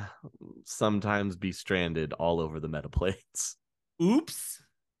sometimes be stranded all over the metaplanes. Oops.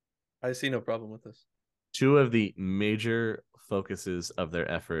 I see no problem with this. Two of the major focuses of their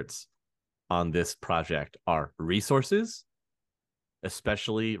efforts on this project are resources,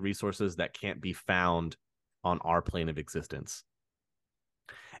 especially resources that can't be found on our plane of existence,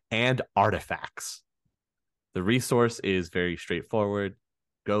 and artifacts. The resource is very straightforward.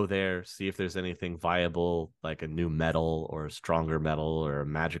 Go there, see if there's anything viable, like a new metal or a stronger metal or a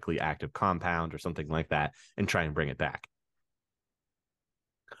magically active compound or something like that, and try and bring it back.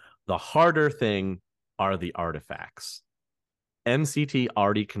 The harder thing are the artifacts. MCT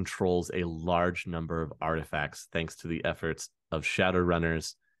already controls a large number of artifacts thanks to the efforts of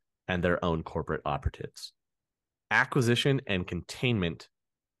Shadowrunners and their own corporate operatives. Acquisition and containment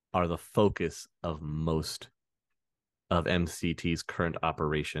are the focus of most of MCT's current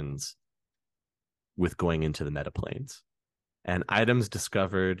operations with going into the metaplanes. And items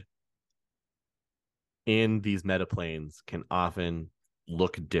discovered in these metaplanes can often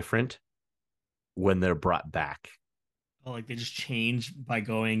look different when they're brought back. Oh, like they just change by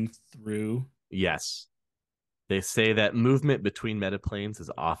going through. Yes. They say that movement between metaplanes is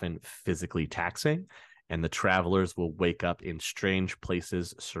often physically taxing, and the travelers will wake up in strange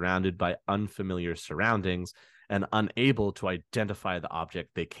places surrounded by unfamiliar surroundings and unable to identify the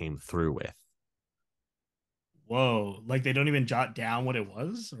object they came through with. Whoa. Like they don't even jot down what it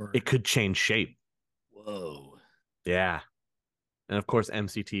was? Or It could change shape. whoa. Yeah. And of course,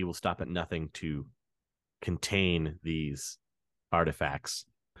 MCT will stop at nothing to contain these artifacts.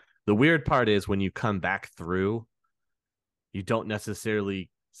 The weird part is when you come back through, you don't necessarily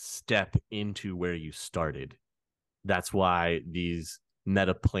step into where you started. That's why these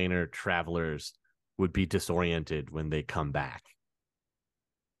metaplanar travelers would be disoriented when they come back.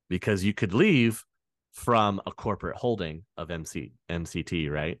 Because you could leave from a corporate holding of MCT,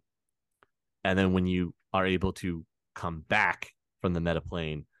 right? And then when you are able to come back from the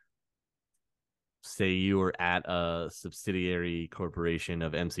metaplane, say you were at a subsidiary corporation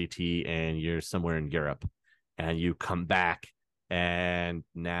of MCT and you're somewhere in Europe, and you come back and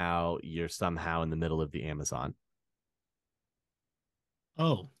now you're somehow in the middle of the Amazon.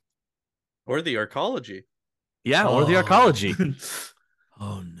 Oh. Or the arcology. Yeah, or the arcology.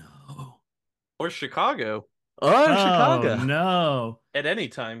 Oh no. Or Chicago. Or Oh Chicago. no. At any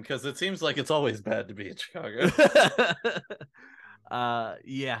time, because it seems like it's always bad to be in Chicago.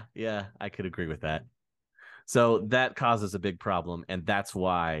 Yeah, I could agree with that. So that causes a big problem, and that's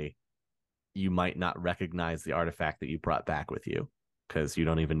why you might not recognize the artifact that you brought back with you, because you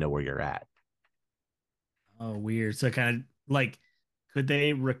don't even know where you're at. Oh, weird. So kind of like, could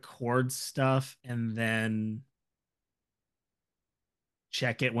they record stuff and then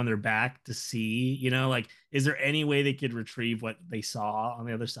check it when they're back to see, like, is there any way they could retrieve what they saw on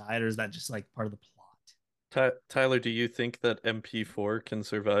the other side, or is that just like part of the plot? Tyler, do you think that MP4 can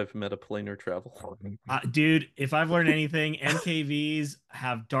survive metaplanar travel? Dude, if I've learned anything, MKVs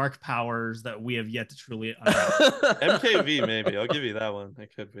have dark powers that we have yet to truly unravel. MKV, maybe. I'll give you that one.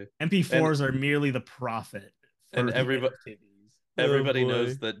 It could be. MP4s are merely the prophet and for the MKVs. everybody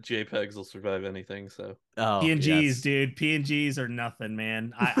knows that JPEGs will survive anything, so. PNGs, yes. dude. PNGs are nothing,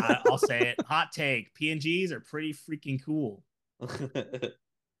 man. I'll say it. Hot take. PNGs are pretty freaking cool.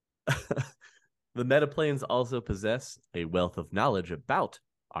 The metaplanes also possess a wealth of knowledge about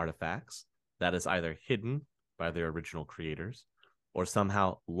artifacts that is either hidden by their original creators or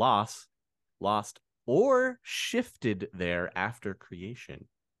somehow lost, or shifted there after creation.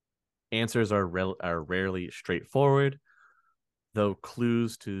 Answers are rarely straightforward, though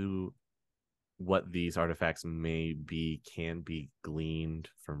clues to what these artifacts may be can be gleaned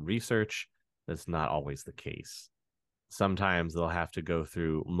from research. That's not always the case. Sometimes they'll have to go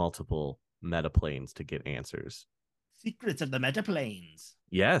through multiple metaplanes to get answers. Secrets of the metaplanes.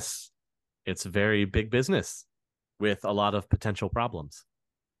 Yes, it's very big business with a lot of potential problems.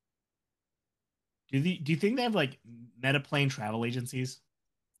 Do you think they have like metaplane travel agencies?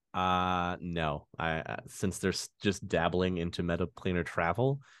 No. Since they're just dabbling into metaplanar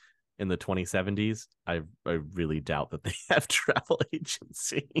travel in the 2070s, I really doubt that they have travel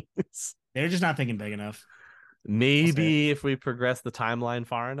agencies. They're just not thinking big enough. Maybe if we progress the timeline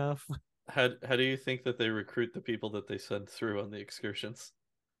far enough. How do you think that they recruit the people that they send through on the excursions?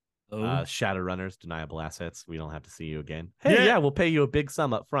 Shadowrunners, deniable assets. We don't have to see you again. Hey, yeah, we'll pay you a big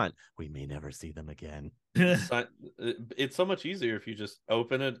sum up front. We may never see them again. It's so much easier if you just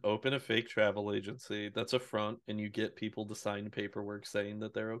open a fake travel agency that's a front, and you get people to sign paperwork saying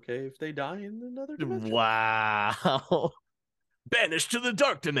that they're okay if they die in another dimension. Wow. Banished to the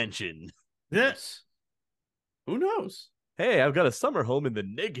dark dimension. Yes. Who knows? Hey, I've got a summer home in the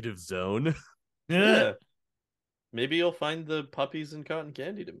negative zone. Yeah. Maybe you'll find the puppies in cotton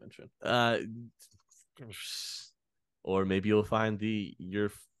candy dimension. Or maybe you'll find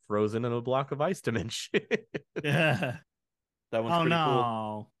you're frozen in a block of ice dimension. Yeah. That one's pretty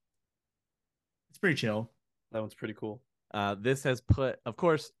cool. It's pretty chill. That one's pretty cool. This has put, of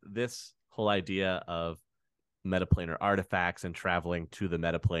course, this whole idea of metaplanar artifacts and traveling to the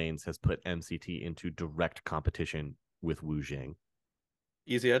metaplanes has put MCT into direct competition with Wu Jing.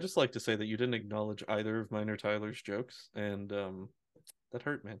 Easy. I just like to say that you didn't acknowledge either of mine or Tyler's jokes, and that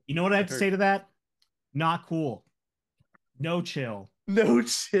hurt, man. You know what I have to say to that? Not cool. No chill. No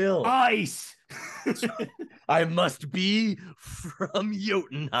chill. Ice. I must be from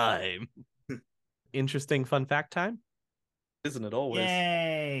Jotunheim. Interesting fun fact time. Isn't it always?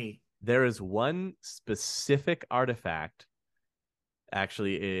 Yay. There is one specific artifact.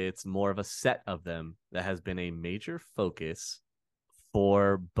 Actually, it's more of a set of them that has been a major focus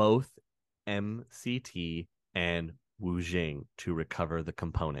for both MCT and Wu Jing to recover the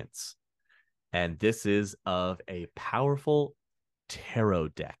components. And this is of a powerful tarot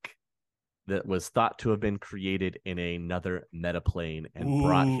deck that was thought to have been created in another metaplane and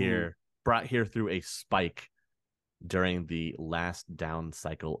brought here through a spike during the last down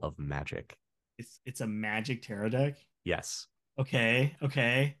cycle of magic. It's a magic tarot deck? Yes. Okay.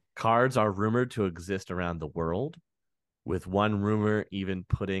 Cards are rumored to exist around the world, with one rumor even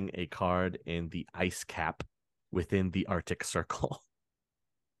putting a card in the ice cap within the Arctic Circle.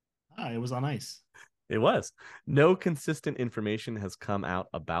 It was on ice. It was. No consistent information has come out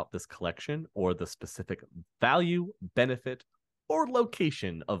about this collection or the specific value, benefit, or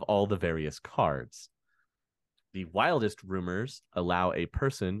location of all the various cards. The wildest rumors allow a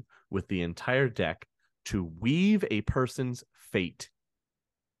person with the entire deck to weave a person's fate.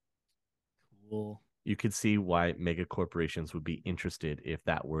 Cool. You could see why mega corporations would be interested if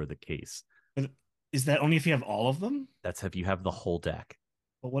that were the case. But is that only if you have all of them? That's if you have the whole deck.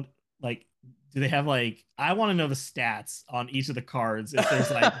 But what, like, do they have like? I want to know the stats on each of the cards. If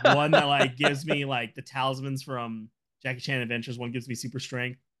there's like one that like gives me like the talismans from Jackie Chan Adventures, one gives me super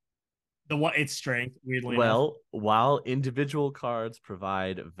strength. The one it's strength. Weirdly enough. While individual cards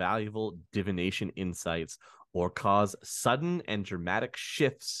provide valuable divination insights or cause sudden and dramatic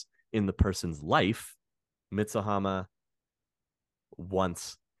shifts in the person's life, Mitsuhama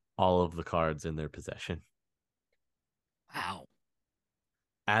wants all of the cards in their possession. Wow.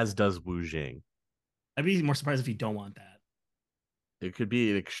 As does Wu Jing. I'd be more surprised if you don't want that. It could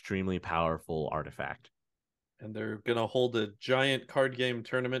be an extremely powerful artifact. And they're going to hold a giant card game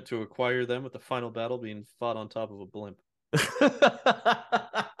tournament to acquire them, with the final battle being fought on top of a blimp.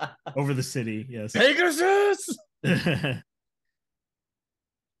 Over the city, yes. Pegasus! I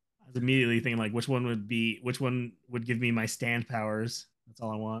was immediately thinking like which one would give me my stand powers. That's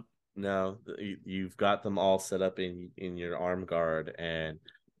all I want. No, you've got them all set up in your arm guard, and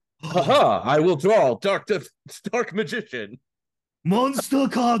haha! I will draw dark magician. Monster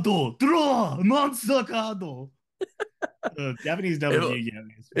card, draw monster card. Japanese dub of Yu-Gi-Oh!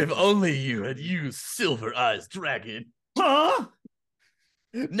 If only you had used Silver Eyes Dragon. Huh?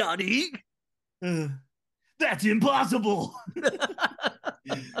 Nani? That's impossible.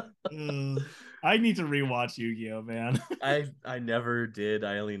 I need to rewatch Yu-Gi-Oh, man. I never did.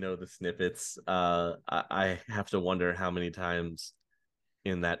 I only know the snippets. I have to wonder how many times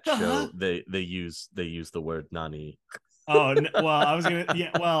in that show they use the word Nani. Oh well, I was gonna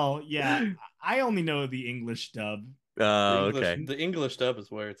yeah. I only know the English dub. Okay. The English dub is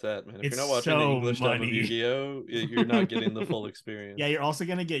where it's at, man. If It's you're not watching the English dub of Yu-Gi-Oh, you're not getting the full experience. Yeah, you're also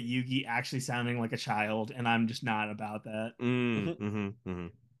gonna get Yugi actually sounding like a child, and I'm just not about that.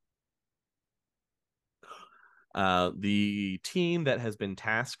 The team that has been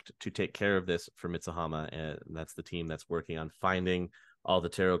tasked to take care of this for Mitsuhama, and that's the team that's working on finding all the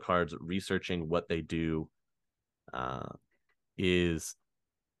tarot cards, researching what they do, is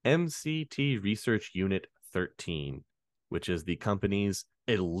MCT Research Unit 13, which is the company's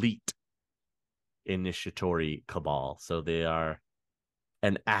elite initiatory cabal. So they are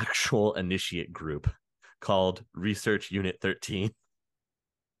an actual initiate group called Research Unit 13.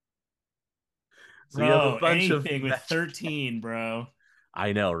 So bro, you have a bunch anything with 13, bro.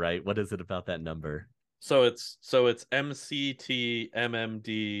 I know, right? What is it about that number? So it's MCT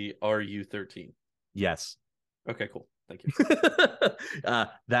MMD RU 13. Yes. Okay, cool. Thank you.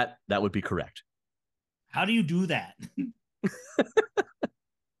 That would be correct. How do you do that?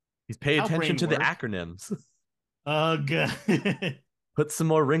 He's pay attention to the acronyms. Good. Put some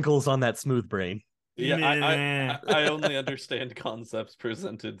more wrinkles on that smooth brain. Yeah, I only understand concepts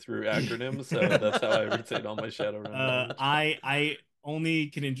presented through acronyms, so that's how I retain all my Shadowrun. I only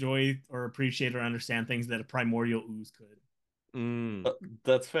can enjoy or appreciate or understand things that a primordial ooze could.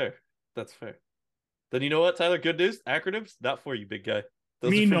 That's fair. That's fair. Then you know what, Tyler? Good news. Acronyms, not for you, big guy.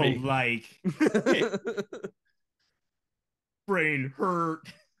 Those me no me. Like brain hurt.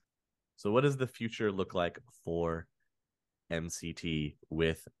 So what does the future look like for MCT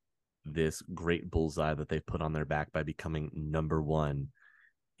with this great bullseye that they've put on their back by becoming number one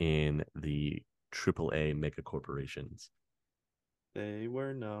in the AAA mega corporations? They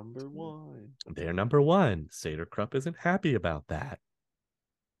were number one. They're number one. Seder Krupp isn't happy about that.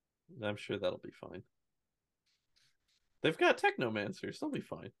 I'm sure that'll be fine. They've got technomancers. They'll be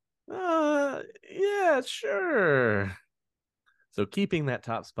fine. Yeah, sure. So keeping that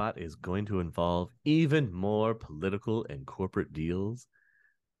top spot is going to involve even more political and corporate deals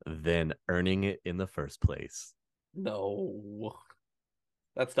than earning it in the first place. No.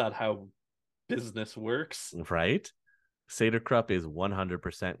 That's not how business works. Right? Seder Krupp is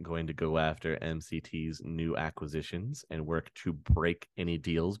 100% going to go after MCT's new acquisitions and work to break any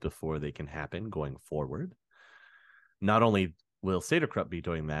deals before they can happen going forward. Not only will Seder Krupp be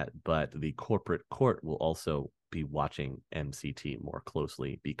doing that, but the corporate court will also be watching MCT more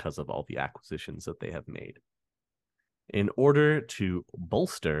closely because of all the acquisitions that they have made. In order to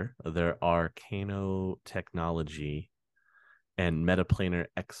bolster their arcano technology and metaplanar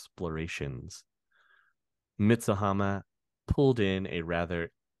explorations, Mitsuhama pulled in a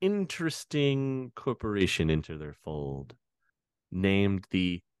rather interesting corporation into their fold, named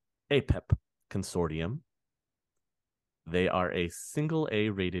the APEP Consortium. They are a single A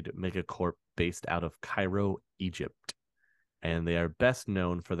rated megacorp based out of Cairo, Egypt, and they are best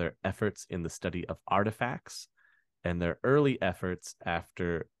known for their efforts in the study of artifacts and their early efforts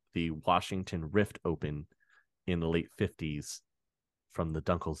after the Washington Rift Open in the late 50s from the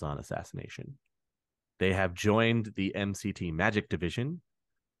Dunkelzahn assassination. They have joined the MCT Magic Division.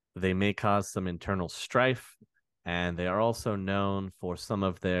 They may cause some internal strife, and they are also known for some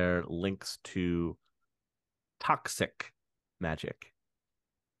of their links to toxic magic.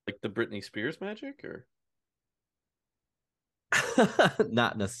 Like the Britney Spears magic, or?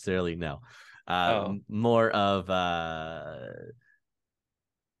 Not necessarily, no. More of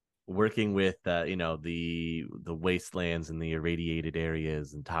working with the wastelands and the irradiated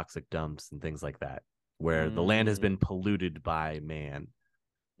areas and toxic dumps and things like that, where the land has been polluted by man.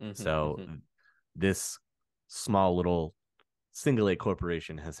 This small little single A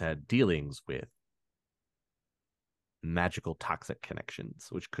corporation has had dealings with magical toxic connections,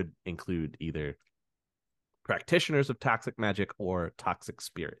 which could include either practitioners of toxic magic or toxic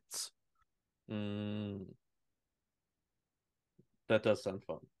spirits. That does sound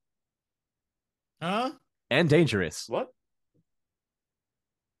fun. Huh? And dangerous. What?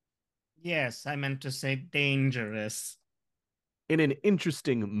 Yes, I meant to say dangerous. In an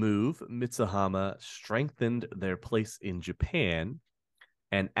interesting move, Mitsuhama strengthened their place in Japan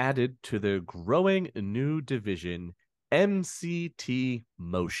and added to their growing new division, MCT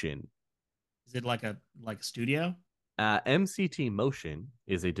Motion. Is it like a studio? MCT Motion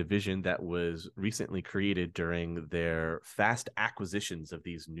is a division that was recently created during their fast acquisitions of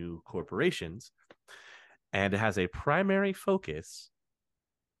these new corporations, and it has a primary focus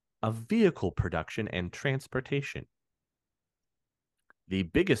of vehicle production and transportation. The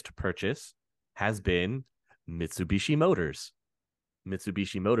biggest purchase has been Mitsubishi Motors.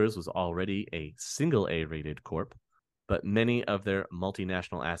 Mitsubishi Motors was already a single A rated corp, but many of their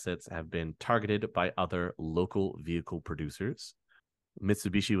multinational assets have been targeted by other local vehicle producers.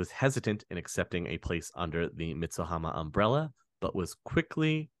 Mitsubishi was hesitant in accepting a place under the Mitsuhama umbrella, but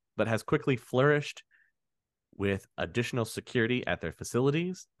has quickly flourished with additional security at their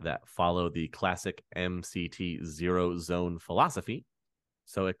facilities that follow the classic MCT zero zone philosophy.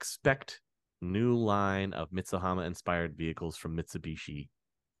 So expect new line of Mitsuhama-inspired vehicles from Mitsubishi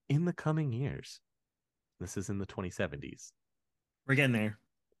in the coming years. This is in the 2070s. We're getting there.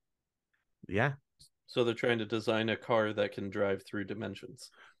 Yeah. So they're trying to design a car that can drive through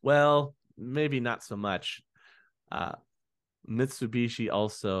dimensions. Well, maybe not so much. Mitsubishi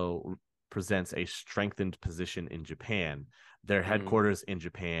also presents a strengthened position in Japan. Their headquarters in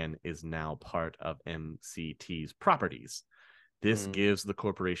Japan is now part of MCT's properties. This gives the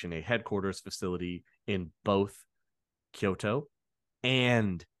corporation a headquarters facility in both Kyoto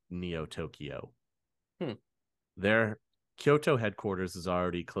and Neo-Tokyo. Their Kyoto headquarters is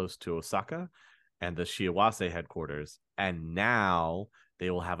already close to Osaka and the Shiawase headquarters, and now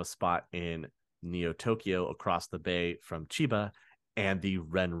they will have a spot in Neo-Tokyo across the bay from Chiba and the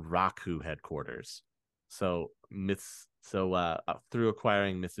Renraku headquarters. So through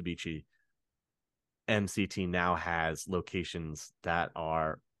acquiring Mitsubishi, MCT now has locations that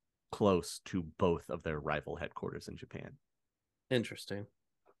are close to both of their rival headquarters in Japan. Interesting.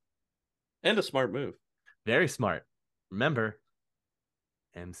 And a smart move. Very smart. Remember,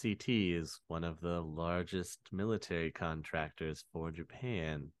 MCT is one of the largest military contractors for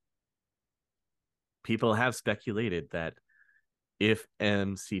Japan. People have speculated that if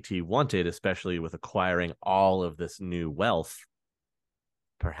MCT wanted, especially with acquiring all of this new wealth,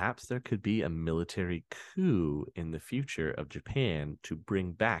 perhaps there could be a military coup in the future of Japan to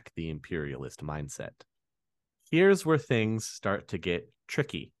bring back the imperialist mindset. Here's where things start to get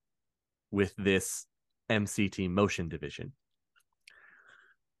tricky with this MCT Motion division.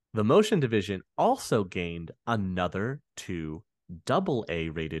 The Motion division also gained another 2 AA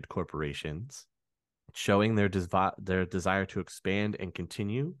rated corporations, showing their desire to expand and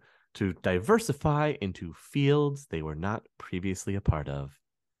continue to diversify into fields they were not previously a part of.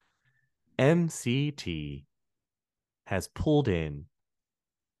 MCT has pulled in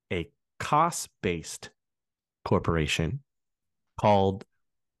a cost-based corporation called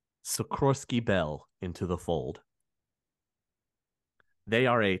Sikorsky Bell into the fold. They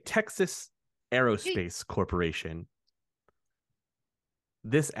are a Texas aerospace corporation.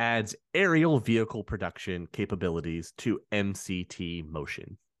 This adds aerial vehicle production capabilities to MCT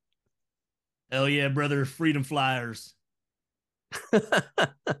Motion. Hell yeah, brother. Freedom flyers.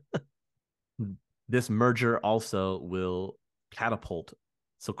 This merger also will catapult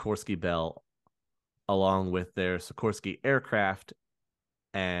Sikorsky Bell along with their Sikorsky Aircraft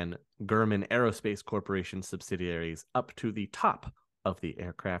and German Aerospace Corporation subsidiaries up to the top of the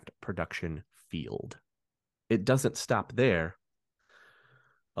aircraft production field. It doesn't stop there.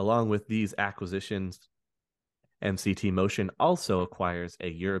 Along with these acquisitions, MCT Motion also acquires a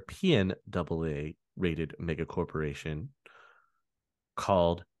European AA rated megacorporation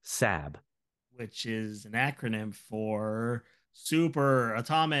called SAB, which is an acronym for Super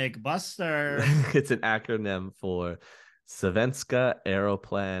Atomic Buster. It's an acronym for Svenska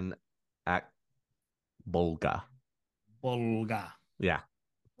Aeroplan Bolga. Bolga. Yeah.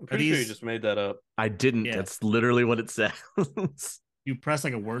 I'm pretty sure you just made that up. I didn't. Yeah. That's literally what it says. You press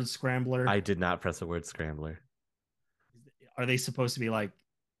like a word scrambler? I did not press a word scrambler. Are they supposed to be like...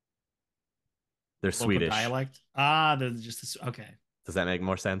 They're Swedish. Dialect? They're just... Okay. Does that make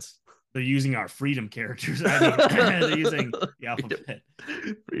more sense? They're using our freedom characters. I mean, they're using the alphabet.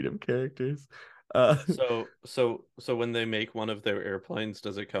 Freedom characters. So when they make one of their airplanes,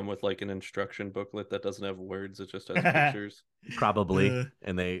 does it come with like an instruction booklet that doesn't have words? It just has pictures. Probably,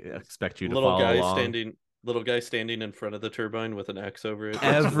 and they expect you to follow along. Little guy standing in front of the turbine with an X over it.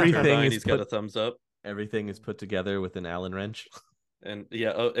 Everything he's got a thumbs up. Everything is put together with an Allen wrench. And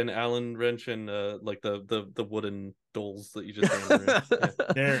yeah, an Allen wrench and like the wooden dolls that you just hammer in.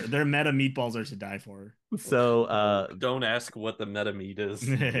 Yeah. Their meta meatballs are to die for. So don't ask what the meta meat is.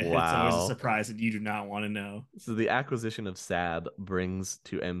 It's always a surprise that you do not want to know. So the acquisition of SAB brings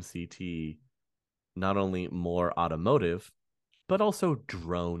to MCT not only more automotive, but also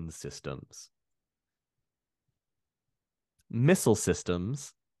drone systems, missile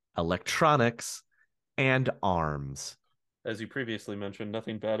systems, electronics, and arms. As you previously mentioned,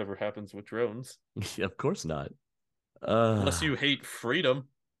 nothing bad ever happens with drones. Of course not. Unless you hate freedom.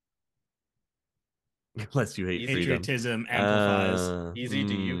 Unless you hate patriotism amplifies. Easy,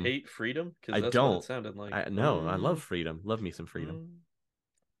 do you hate freedom? Because that's what it sounded like. I love freedom. Love me some freedom.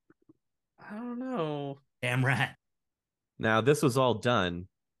 I don't know. Damn right. Now, this was all done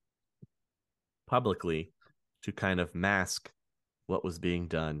publicly to kind of mask what was being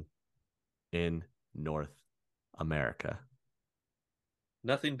done in North America.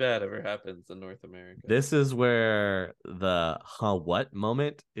 Nothing bad ever happens in North America. This is where the what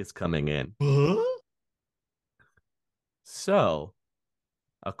moment is coming in. So,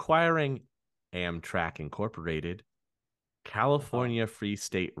 acquiring Amtrak Incorporated, California Free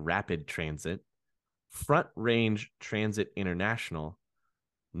State Rapid Transit, Front Range Transit International,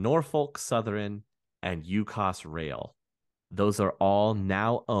 Norfolk Southern, and UCOS Rail. Those are all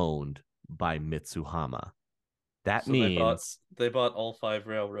now owned by Mitsuhama. That means they bought all 5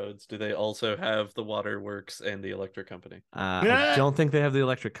 railroads. Do they also have the waterworks and the electric company? I don't think they have the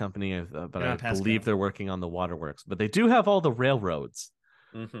electric company, but I believe they're working on the waterworks. But they do have all the railroads.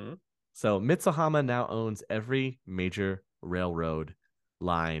 Mm-hmm. So Mitsuhama now owns every major railroad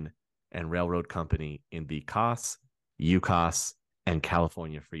line and railroad company in the COS, UCOS, and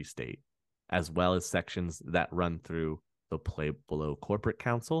California Free State, as well as sections that run through the Pueblo Corporate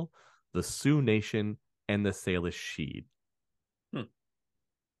Council, the Sioux Nation, and the Salish Sheed,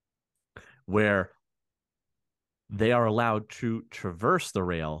 where they are allowed to traverse the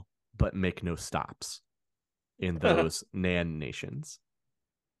rail but make no stops in those Nan nations.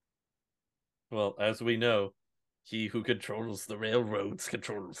 Well, as we know, he who controls the railroads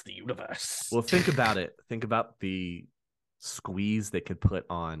controls the universe. Well, think about it. Think about the squeeze they could put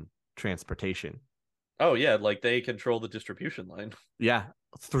on transportation. Oh, yeah, like they control the distribution line. Yeah,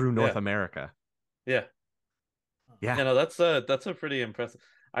 through North America. Yeah. Yeah. You know, that's a pretty impressive.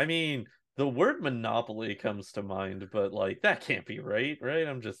 I mean, the word monopoly comes to mind, but like that can't be right?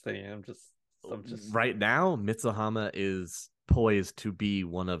 I'm just right now, Mitsuhama is poised to be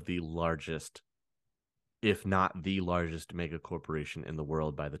one of the largest, if not the largest, mega corporation in the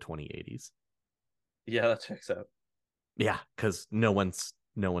world by the 2080s. Yeah, that checks out. Yeah, because no one's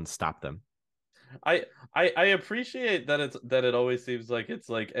stopped them. I appreciate that it always seems like it's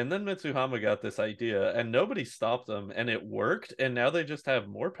like, and then Mitsuhama got this idea and nobody stopped them and it worked and now they just have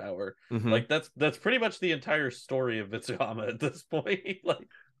more power. Mm-hmm. Like that's pretty much the entire story of Mitsuhama at this point. Like,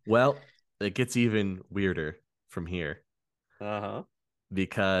 well, it gets even weirder from here.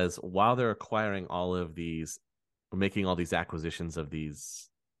 Because while they're acquiring all of these, making all these acquisitions of these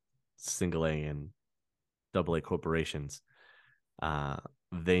single A and double A corporations,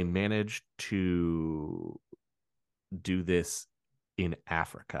 they managed to do this in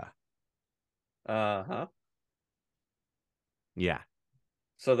Africa. Yeah.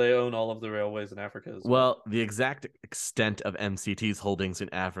 So they own all of the railways in Africa as well? Well, the exact extent of MCT's holdings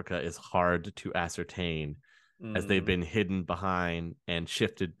in Africa is hard to ascertain, as they've been hidden behind and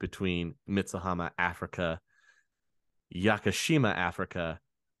shifted between Mitsuhama Africa, Yakushima Africa,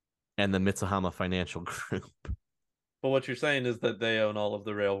 and the Mitsuhama Financial Group. But what you're saying is that they own all of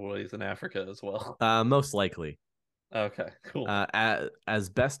the railways in Africa as well. Most likely. Okay, cool. As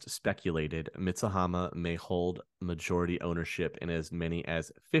best speculated, Mitsuhama may hold majority ownership in as many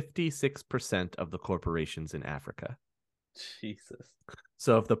as 56% of the corporations in Africa. Jesus.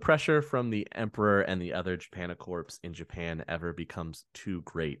 So if the pressure from the Emperor and the other Japanicorps in Japan ever becomes too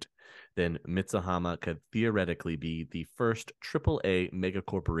great, then Mitsuhama could theoretically be the first AAA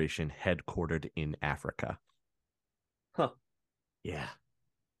megacorporation headquartered in Africa. Huh. Yeah.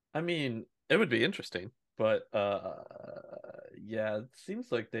 I mean, it would be interesting, but yeah, it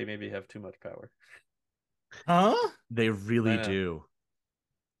seems like they maybe have too much power. Huh? They really do.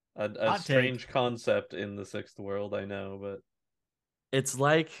 A strange concept in the sixth world, I know, but it's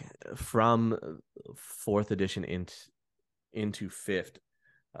like from 4th edition into 5th,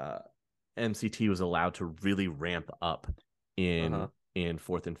 MCT was allowed to really ramp up in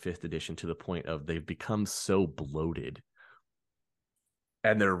 4th and 5th edition to the point of they've become so bloated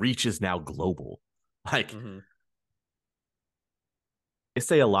and their reach is now global. Like, they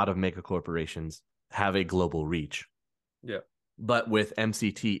say a lot of mega corporations have a global reach. Yeah. But with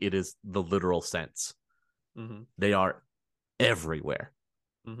MCT, it is the literal sense. Mm-hmm. They are everywhere.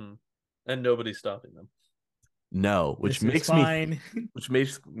 Mm-hmm. And nobody's stopping them. No, which makes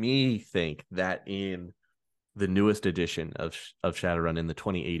me think that in the newest edition of Shadowrun in the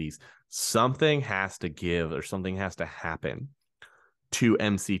 2080s, something has to give or something has to happen to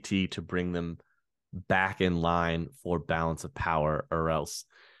MCT to bring them back in line for balance of power, or else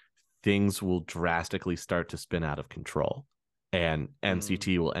things will drastically start to spin out of control, and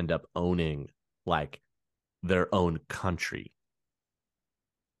MCT will end up owning like their own country.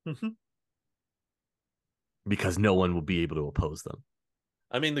 Mm-hmm. Because no one will be able to oppose them.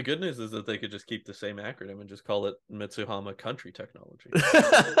 I mean, the good news is that they could just keep the same acronym and just call it Mitsuhama Country Technology.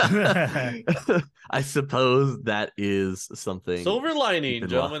 I suppose that is something. Silver lining,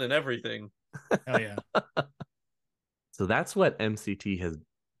 gentlemen, and everything. Hell yeah. So that's what MCT has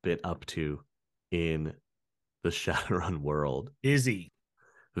been up to in the Shadowrun world. Busy.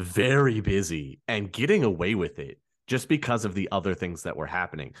 Very busy, and getting away with it just because of the other things that were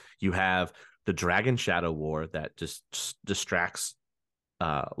happening. You have the Dragon Shadow War that just distracts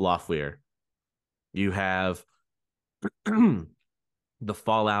Lothwir. You have the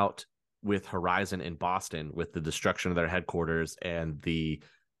fallout with Horizon in Boston with the destruction of their headquarters and the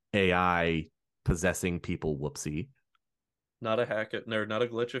AI possessing people. Whoopsie. Not a hack, no, not a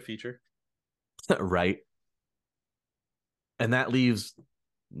glitch, a feature. Right. And that leaves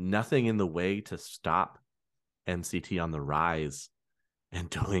nothing in the way to stop MCT on the rise and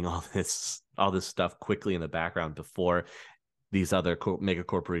doing all this stuff quickly in the background before these other mega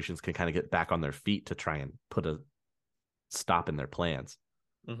corporations can kind of get back on their feet to try and put a stop in their plans.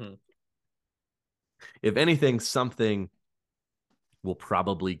 Mm-hmm. If anything, something will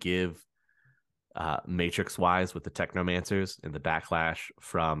probably give Matrix-wise with the Technomancers and the backlash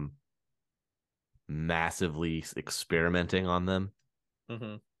from massively experimenting on them.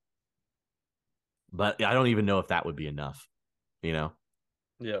 Mm-hmm. But I don't even know if that would be enough, you know?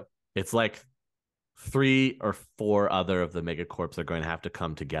 Yeah. It's like 3 or 4 other of the megacorps are going to have to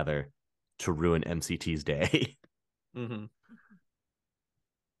come together to ruin MCT's day. Mm-hmm.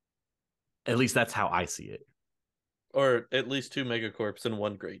 At least that's how I see it. Or at least 2 megacorps and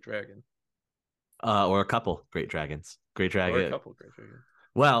 1 great dragon. Or a couple great dragons. Great dragon. Or a couple great dragons.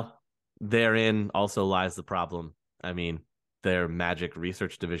 Well, therein also lies the problem. I mean, their magic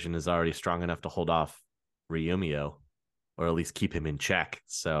research division is already strong enough to hold off Ryumio, or at least keep him in check.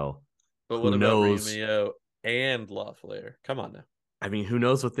 So, but what about Ryumio and Lothwir? Come on now. I mean, who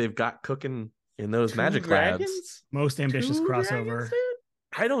knows what they've got cooking in those magic labs? Most ambitious 2 crossover. Dragons,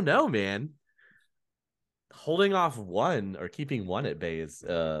 I don't know, man. Holding off 1 or keeping 1 at bay is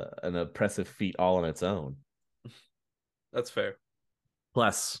an oppressive feat all on its own. That's fair.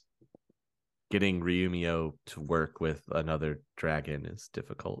 Plus, getting Ryumio to work with another dragon is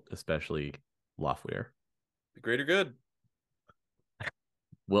difficult, especially Lothwir. The greater good.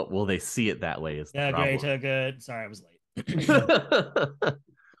 Well, will they see it that way? Is the problem. Greater good. Sorry, I was late.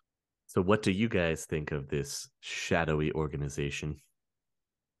 So, what do you guys think of this shadowy organization?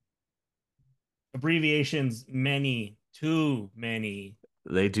 Abbreviations, too many.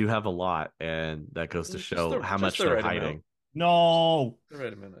 They do have a lot, and that goes to show how much they're hiding. Amount. No, the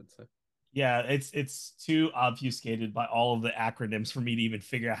right amount, I'd say. Yeah, it's too obfuscated by all of the acronyms for me to even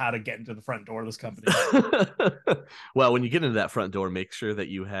figure out how to get into the front door of this company. Well, when you get into that front door, make sure that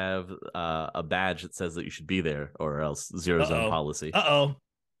you have a badge that says that you should be there, or else zero zone policy.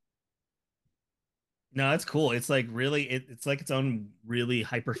 No, it's cool. It's like really, it's like its own really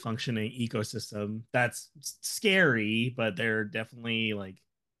hyper functioning ecosystem. That's scary, but they're definitely like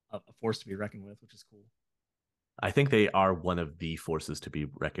a force to be reckoned with, which is cool. I think they are one of the forces to be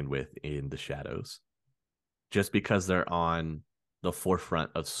reckoned with in the shadows, just because they're on the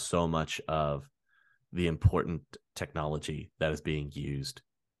forefront of so much of the important technology that is being used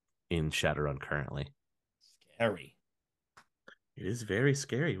in Shadowrun currently. Scary. It is very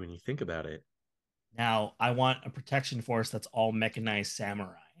scary when you think about it. Now, I want a protection force that's all mechanized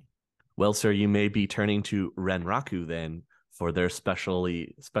samurai. Well, sir, you may be turning to Renraku then for their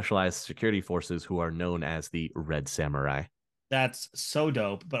specialized security forces who are known as the Red Samurai. That's so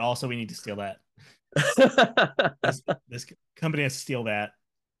dope, but also we need to steal that. this company has to steal that.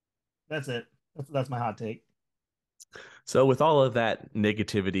 That's it. That's my hot take. So with all of that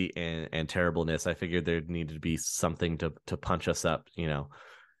negativity and terribleness, I figured there needed to be something to punch us up, you know.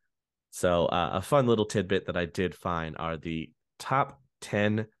 So a fun little tidbit that I did find are the top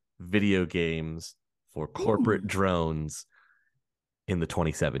 10 video games for corporate drones in the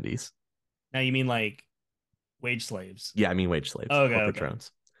 2070s. Now you mean like wage slaves? Yeah, I mean wage slaves. Okay, corporate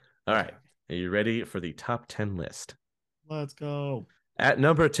drones. All right. Are you ready for the top 10 list? Let's go. At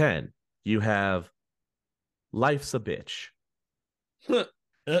number 10, you have Life's a Bitch.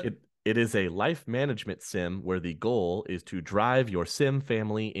 It is a life management sim where the goal is to drive your sim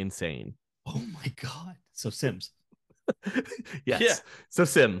family insane. Oh my god. So Sims. Yes. Yeah. So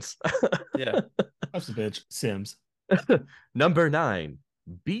Sims. Yeah. Life's a Bitch. Sims. Number 9,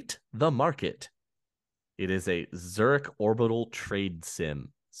 Beat the Market. It is a Zurich orbital trade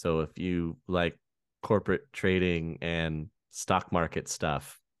sim. So if you like corporate trading and stock market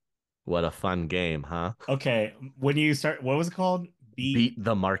stuff, what a fun game, huh? Okay. When you start, what was it called? Beat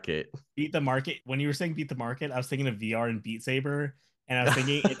the Market. Beat the Market. When you were saying Beat the Market, I was thinking of VR and Beat Saber. And I was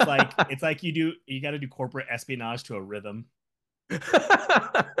thinking it's like you got to do corporate espionage to a rhythm.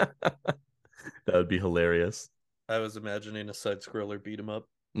 That would be hilarious. I was imagining a side scroller beat 'em up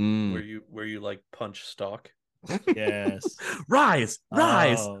where you like punch stock. Yes. Rise.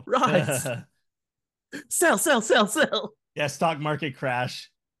 Oh. Sell. Yeah, stock market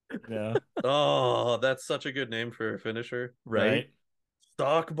crash. Yeah. Oh, that's such a good name for a finisher. Right.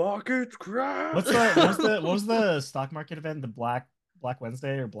 Stock market crash. What was the stock market event? The Black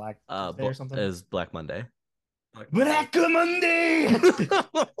Wednesday or Black Tuesday or something? Is Black Monday. Black Monday.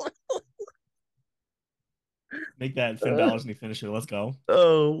 Make that Finn Balor's new finisher. Let's go.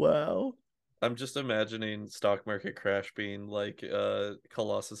 Oh wow. I'm just imagining stock market crash being like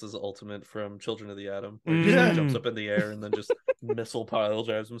Colossus's ultimate from Children of the Atom, where he just jumps up in the air and then just missile pile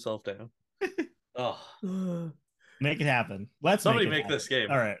drives himself down. Oh, make it happen. Somebody make this game.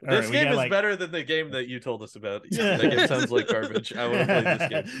 All right. This game is better than the game that you told us about. Yeah, that game sounds like garbage. I want to play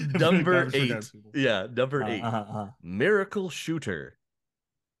this game. Number 8. Yeah, number 8. Miracle Shooter,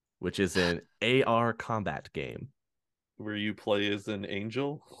 which is an AR combat game. Where you play as an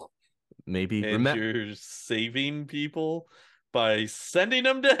angel. Maybe. And you're saving people by sending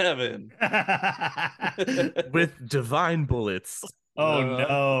them to heaven. With divine bullets. Oh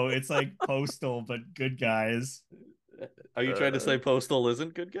no, it's like Postal, but good guys. Are you trying to say Postal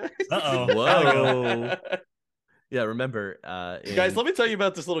isn't good guys? Uh-oh. Whoa. Yeah, remember, guys, let me tell you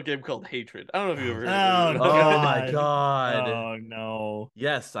about this little game called Hatred. I don't know if you've ever heard of it. Oh my god. Oh no.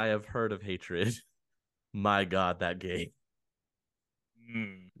 Yes, I have heard of Hatred. My god, that game.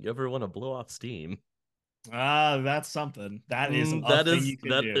 You ever want to blow off steam? That's something. That is that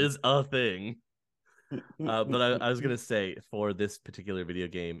is a thing. But I was gonna say, for this particular video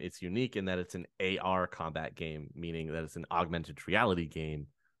game, it's unique in that it's an AR combat game, meaning that it's an augmented reality game.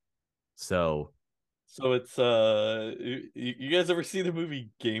 So it's you guys ever see the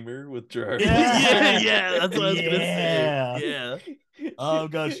movie Gamer with Gerard? Yeah, that's what I was gonna say. Yeah.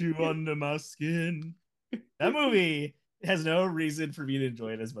 I've got you under my skin. That movie has no reason for me to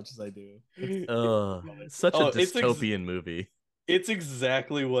enjoy it as much as I do. Such a dystopian movie. It's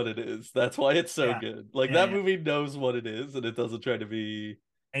exactly what it is. That's why it's so good. Like that movie knows what it is, and it doesn't try to be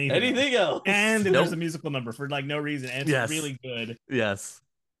anything else. And there's a musical number for like no reason, and it's really good. Yes.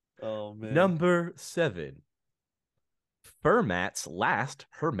 Oh man. Number 7. Fermat's Last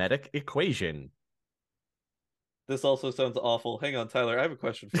Hermetic Equation. This also sounds awful. Hang on, Tyler. I have a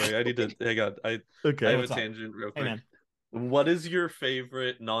question for you. I need to hang on. I have a tangent real quick. Hey, what is your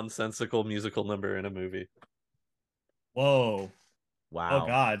favorite nonsensical musical number in a movie? Whoa. Wow. Oh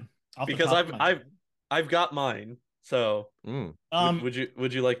god. Because I've got mine. So would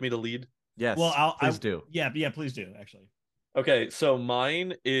you like me to lead? Yes. Well, please do. Yeah, please do, actually. Okay, so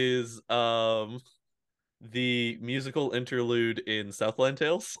mine is the musical interlude in Southland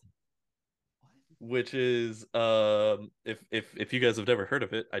Tales. Which is if you guys have never heard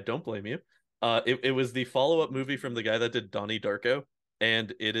of it, I don't blame you. It was the follow-up movie from the guy that did Donnie Darko,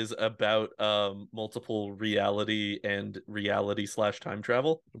 and it is about multiple reality and reality/time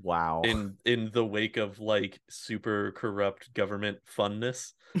travel. Wow. In the wake of like super corrupt government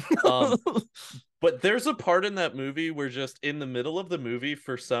funness. But there's a part in that movie where just in the middle of the movie,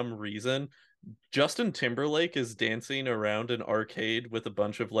 for some reason, Justin Timberlake is dancing around an arcade with a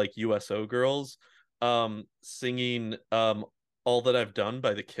bunch of like USO girls singing All That I've Done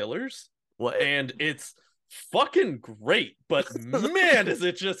by the Killers. What? And it's fucking great, but man, is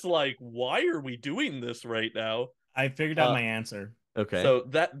it just like, why are we doing this right now? I figured out my answer. Okay. So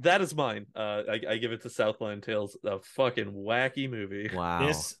that is mine. I give it to Southland Tales, a fucking wacky movie.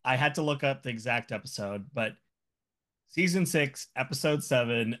 Wow. I had to look up the exact episode, but Season 6, Episode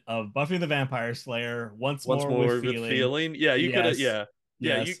 7 of Buffy the Vampire Slayer, Once More with Feeling. Yeah, you could have. Yeah.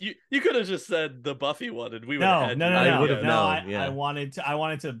 Yeah, you could have just said the Buffy one, and we would have had. No. I would have known. I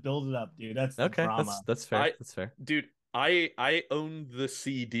wanted to build it up, dude. That's okay. Drama. That's fair. That's fair, dude. I owned the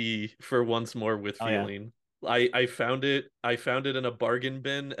CD for Once More with Feeling. Yeah. I found it in a bargain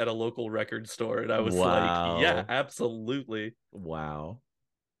bin at a local record store, and I was like, yeah, absolutely. Wow.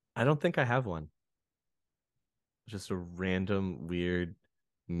 I don't think I have one. just a random weird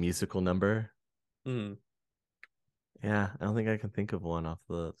musical number. Mm. Yeah, I don't think I can think of one off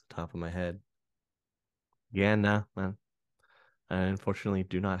the top of my head. Yeah, no, man. I unfortunately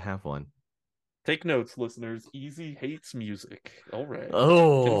do not have one. Take notes, listeners. Easy hates music. All right.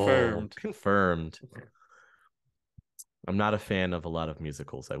 Oh, confirmed. I'm not a fan of a lot of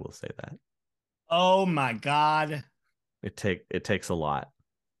musicals, I will say that. Oh my God. It takes a lot.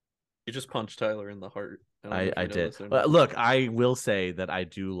 You just punched Tyler in the heart. I did. Look, I will say that I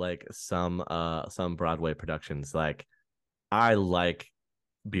do like some Broadway productions. Like I like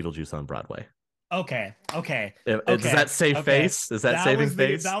Beetlejuice on Broadway. Okay. Does that save face? Is that saving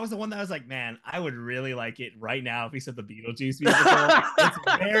face? That was the one that I was like, man, I would really like it right now if he said the Beetlejuice musical. It's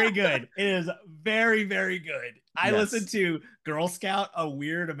very good. It is very, very good. I listened to Girl Scout a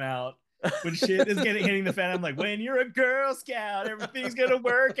weird amount. When shit is hitting the fan, I'm like, when you're a Girl Scout, everything's gonna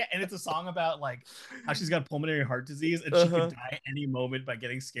work. And it's a song about like how she's got pulmonary heart disease and she could die any moment by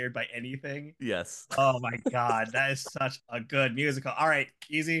getting scared by anything. Yes. Oh my God, that is such a good musical. All right,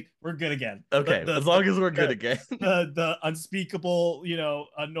 easy, we're good again. Okay, as long as we're good again. The unspeakable,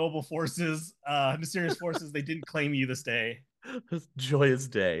 noble forces, mysterious forces, they didn't claim you this day. This joyous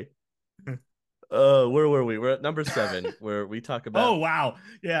day. Where were we? We're at number 7, where we talk about. Oh wow,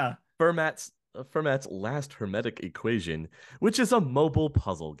 yeah. Fermat's Last Hermetic Equation, which is a mobile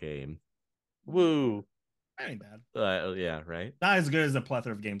puzzle game. Woo. That ain't bad. Yeah, right. Not as good as the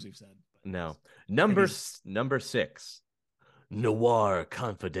plethora of games we've said. No. Number 6. Noir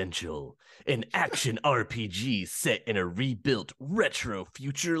Confidential, an action RPG set in a rebuilt retro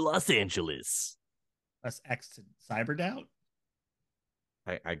future Los Angeles. That's X to Cyber Doubt.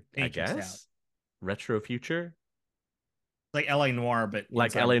 I guess. Retro future? Like LA Noir, but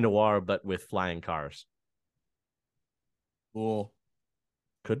like LA Noir, but with flying cars. Cool.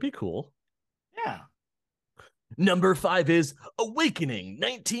 Could be cool. Yeah. Number 5 is Awakening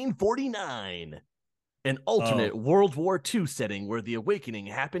 1949. An alternate World War II setting where the Awakening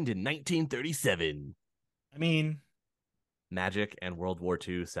happened in 1937. I mean, magic and World War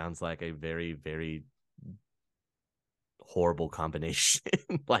II sounds like a very, very horrible combination.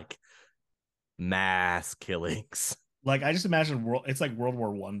 Like mass killings. Like I just imagine it's like World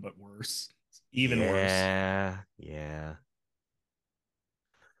War I, but worse. It's even worse. Yeah.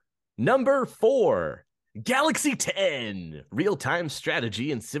 Number 4, Galaxy 10, real-time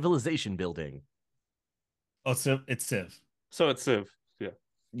strategy and civilization building. Oh, so it's Civ. So it's Civ. Yeah.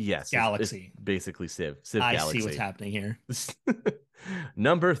 Yes. Galaxy. It's basically Civ. I Galaxy. see what's happening here.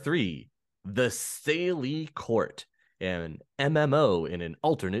 Number 3, The Saily Court, an MMO in an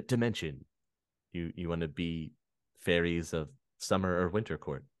alternate dimension. You want to be fairies of summer or winter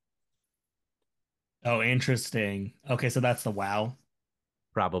court. Oh, interesting. Okay, so that's the WoW.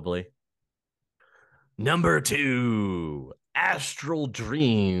 Probably. Number 2, Astral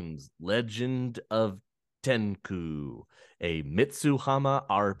Dreams, Legend of Tenku, a Mitsuhama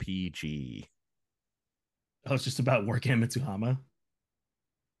RPG. Oh, it's just about working at Mitsuhama?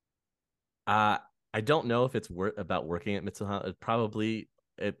 I don't know if it's about working at Mitsuhama.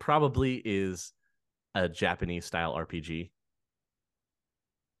 It probably is a Japanese style RPG.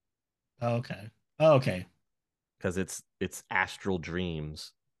 Okay. Because it's Astral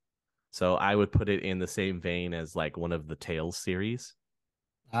Dreams. So I would put it in the same vein as like one of the Tales series.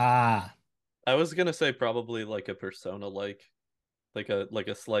 Ah. I was gonna say probably like a Persona like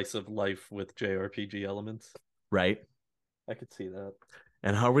a slice of life with JRPG elements. Right. I could see that.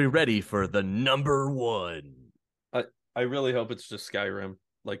 And are we ready for the number 1? I really hope it's just Skyrim.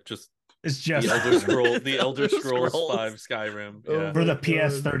 Like it's just the Elder Scrolls 5 Skyrim. Yeah. For the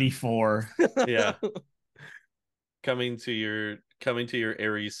PS34. Yeah. Coming to your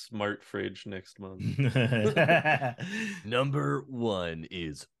Aries smart fridge next month. Number 1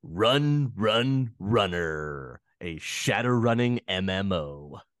 is Run Runner, a Shadowrunning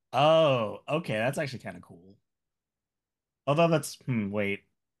MMO. Oh, okay, that's actually kind of cool. Although that's wait.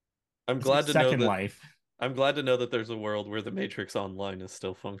 I'm glad to know that Life. I'm glad to know that there's a world where the Matrix Online is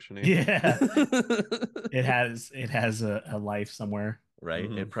still functioning. Yeah. it has a life somewhere. Right?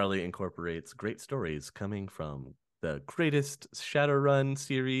 Mm-hmm. It probably incorporates great stories coming from the greatest Shadowrun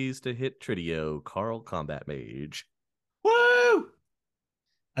series to hit Trideo, Carl Combat Mage. Woo!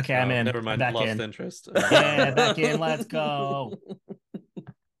 Okay, I'm in. Never mind. Back Lost in. Interest. Yeah, back in. Let's go.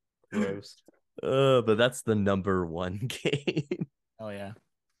 Gross. But that's the number 1 game. Oh yeah.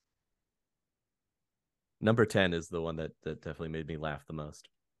 Number 10 is the one that definitely made me laugh the most.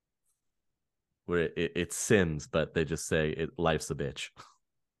 Where it's Sims, but they just say life's a bitch.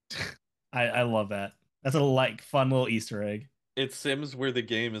 I love that. That's a fun little Easter egg. it's Sims where the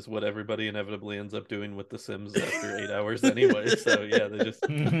game is what everybody inevitably ends up doing with the Sims after 8 hours anyway. So yeah, they just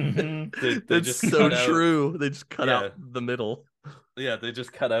That's just so cut out, true. They just cut yeah, out the middle. yeah, they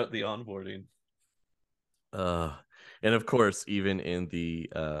just cut out the onboarding. And of course, even in the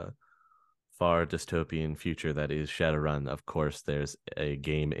far dystopian future that is Shadowrun, of course, there's a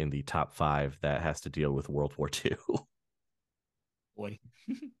game in the top 5 that has to deal with World War II. Boy.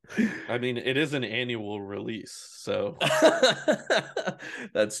 I mean, it is an annual release, so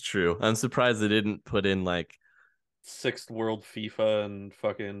that's true. I'm surprised they didn't put in like Sixth World FIFA and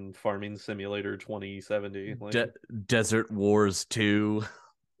fucking Farming Simulator 2070. Like, Desert Wars 2.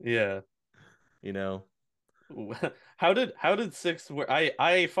 Yeah. You know, how did Sixth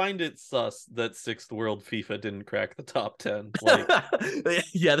I find it sus that Sixth World FIFA didn't crack the top 10. Like,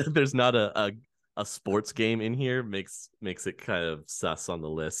 yeah, there's not a sports game in here makes it kind of sus on the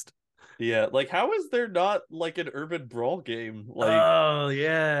list. Yeah, like how is there not like an urban brawl game? Like, oh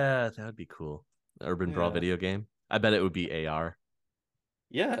yeah, that would be cool. Urban brawl video game. I bet it would be AR.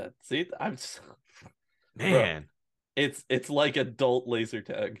 Yeah, see, man. Bro, it's like adult laser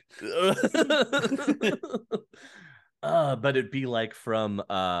tag. But it'd be like from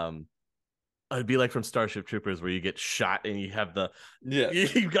Starship Troopers where you get shot and you have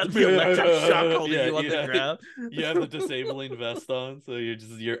you've got the electric shock holding you on the ground. You have the disabling vest on, so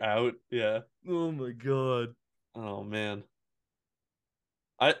you're out. Yeah. Oh my god. Oh man.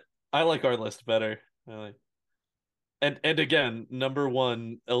 I like our list better. I like. And again, number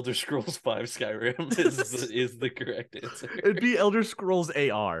 1, Elder Scrolls V Skyrim is the correct answer. It'd be Elder Scrolls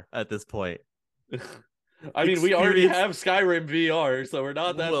AR at this point. I mean, we already have Skyrim VR, so we're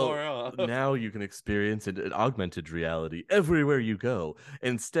not that far off. Now you can experience an augmented reality everywhere you go.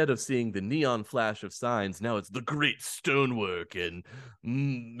 Instead of seeing the neon flash of signs, now it's the great stonework and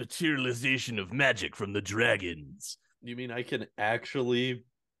materialization of magic from the dragons. You mean I can actually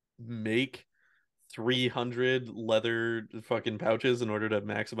make 300 leather fucking pouches in order to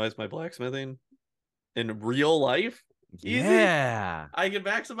maximize my blacksmithing in real life? Yeah. Easy? I can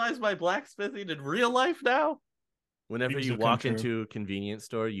maximize my blacksmithing in real life now? Whenever you walk into a convenience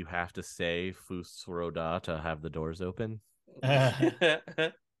store, you have to say Fusroda to have the doors open.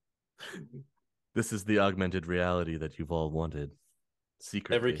 This is the augmented reality that you've all wanted.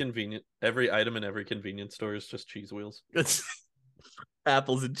 Secretly. Every item in every convenience store is just cheese wheels.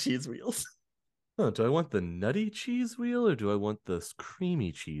 Apples and cheese wheels. Oh, do I want the nutty cheese wheel or do I want the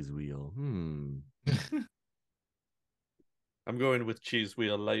creamy cheese wheel? I'm going with cheese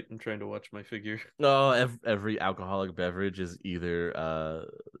wheel light. I'm trying to watch my figure. Oh, every alcoholic beverage is either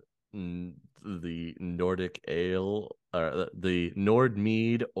the Nordic ale or the Nord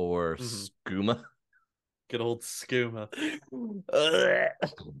mead or skooma. Good old skooma.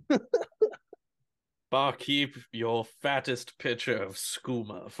 Bar, keep your fattest pitcher of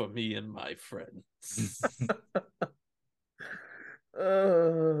skooma for me and my friends.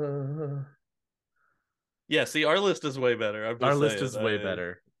 Yeah, see, our list is way better. Our list is way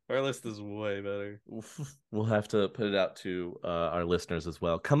better. Our list is way better. We'll have to put it out to our listeners as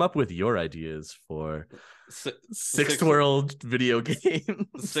well. Come up with your ideas for Sixth World video games.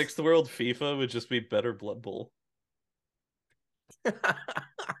 Sixth World FIFA would just be better Blood Bowl.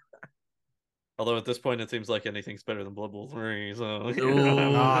 Although at this point it seems like anything's better than Blood Bowl 3. So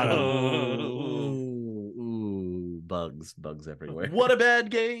bugs everywhere. What a bad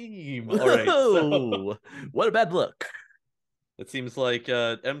game! All right, so what a bad look. It seems like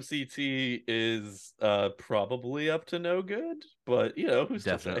MCT is probably up to no good, but who's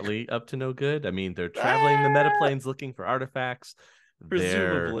definitely up to no good. I mean, they're traveling the metaplanes looking for artifacts.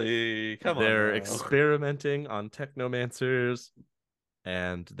 Presumably, they're experimenting on technomancers,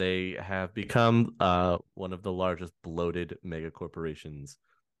 and they have become one of the largest bloated mega corporations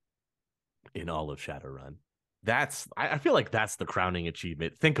in all of Shadowrun. I feel like that's the crowning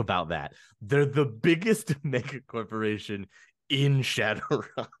achievement. Think about that. They're the biggest mega corporation in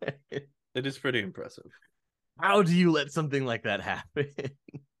Shadowrun. It is pretty impressive. How do you let something like that happen?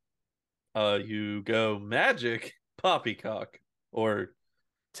 You go magic poppycock or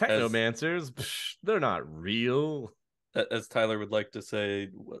technomancers. They're not real. As Tyler would like to say,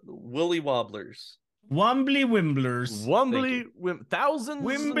 willy wobblers. Wombly wimblers. Thousands.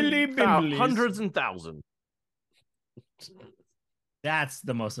 Wimbly bimblies. Hundreds and thousands. That's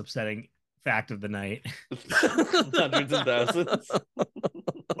the most upsetting fact of the night. Hundreds and thousands.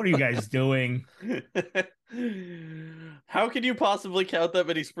 What are you guys doing? How can you possibly count that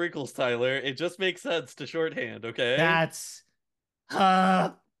many sprinkles, Tyler? It just makes sense to shorthand, okay? That's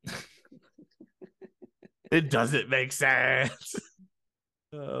it doesn't make sense.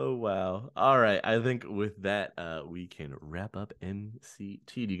 Oh wow. All right. I think with that we can wrap up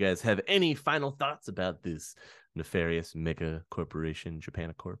MCT. Do you guys have any final thoughts about this nefarious mega corporation,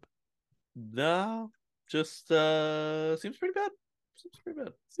 Japanacorp? No, just seems pretty bad. Seems pretty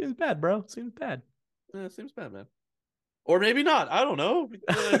bad. Seems bad, bro. Seems bad. Seems bad, man. Or maybe not. I don't know.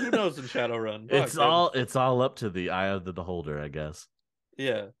 Who knows in Shadowrun? It's all up to the eye of the beholder, I guess.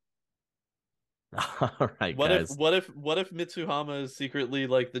 Yeah. All right, guys. What if Mitsuhama is secretly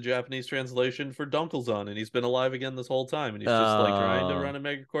like the Japanese translation for Dunkelzon, and he's been alive again this whole time, and he's just like trying to run a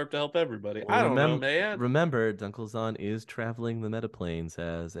megacorp to help everybody? I don't know, man. Remember, Dunkelzon is traveling the metaplanes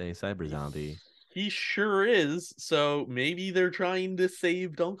as a cyber zombie. He sure is. So maybe they're trying to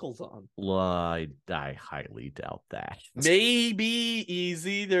save Dunkelzon. Well, I highly doubt that. Maybe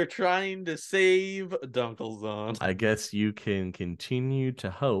easy. They're trying to save Dunkelzon. I guess you can continue to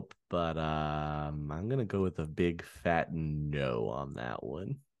hope, but I'm gonna go with a big fat no on that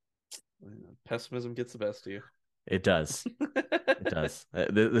one. Pessimism gets the best of you. It does. It does.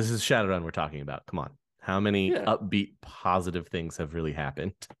 This is Shadowrun we're talking about. Come on. How many upbeat, positive things have really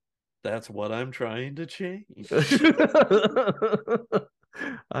happened? That's what I'm trying to change.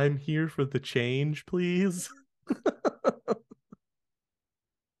 I'm here for the change, please.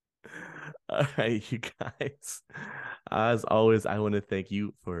 All right, you guys. As always, I want to thank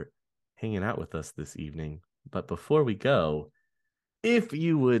you for hanging out with us this evening. But before we go, if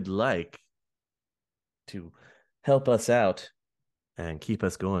you would like to help us out and keep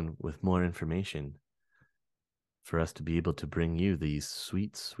us going with more information for us to be able to bring you these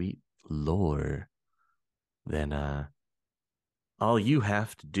sweet, sweet lore, then all you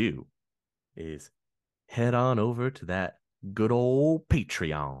have to do is head on over to that good old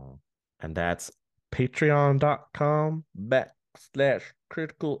Patreon, and that's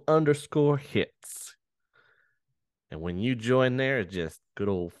patreon.com/critical_hits. And when you join there, it's just good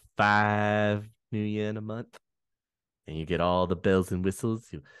old 5 new yen a month, and you get all the bells and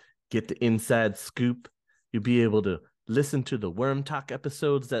whistles. You get the inside scoop. You'll be able to listen to the Worm Talk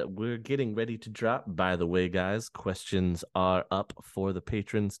episodes that we're getting ready to drop. By the way, guys, questions are up for the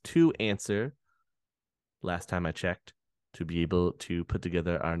patrons to answer. Last time I checked, to be able to put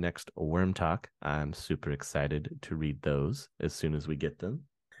together our next Worm Talk. I'm super excited to read those as soon as we get them.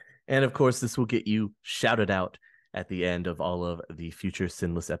 And of course, this will get you shouted out at the end of all of the future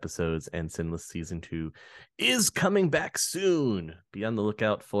Sinless episodes, and Sinless Season 2 is coming back soon. Be on the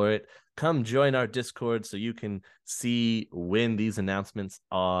lookout for it. Come join our Discord so you can see when these announcements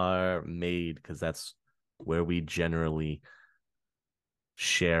are made, because that's where we generally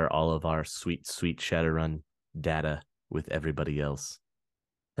share all of our sweet, sweet Shadowrun data with everybody else.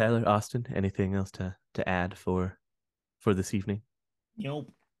 Tyler, Austin, anything else to add for this evening?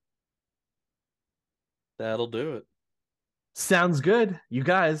 Nope. That'll do it. Sounds good. You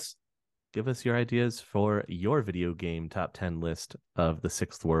guys, give us your ideas for your video game top 10 list of the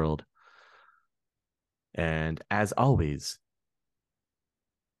Sixth World. And as always,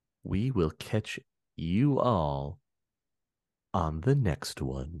 we will catch you all on the next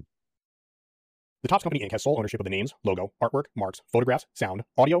one. The Topps Company Inc. has sole ownership of the names, logo, artwork, marks, photographs, sound,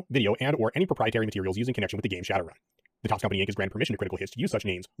 audio, video, and/or any proprietary materials used in connection with the game Shadowrun. The Topps Company Inc. has granted permission to Critical Hits to use such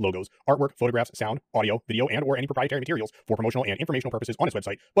names, logos, artwork, photographs, sound, audio, video, and/or any proprietary materials for promotional and informational purposes on its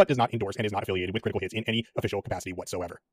website, but does not endorse and is not affiliated with Critical Hits in any official capacity whatsoever.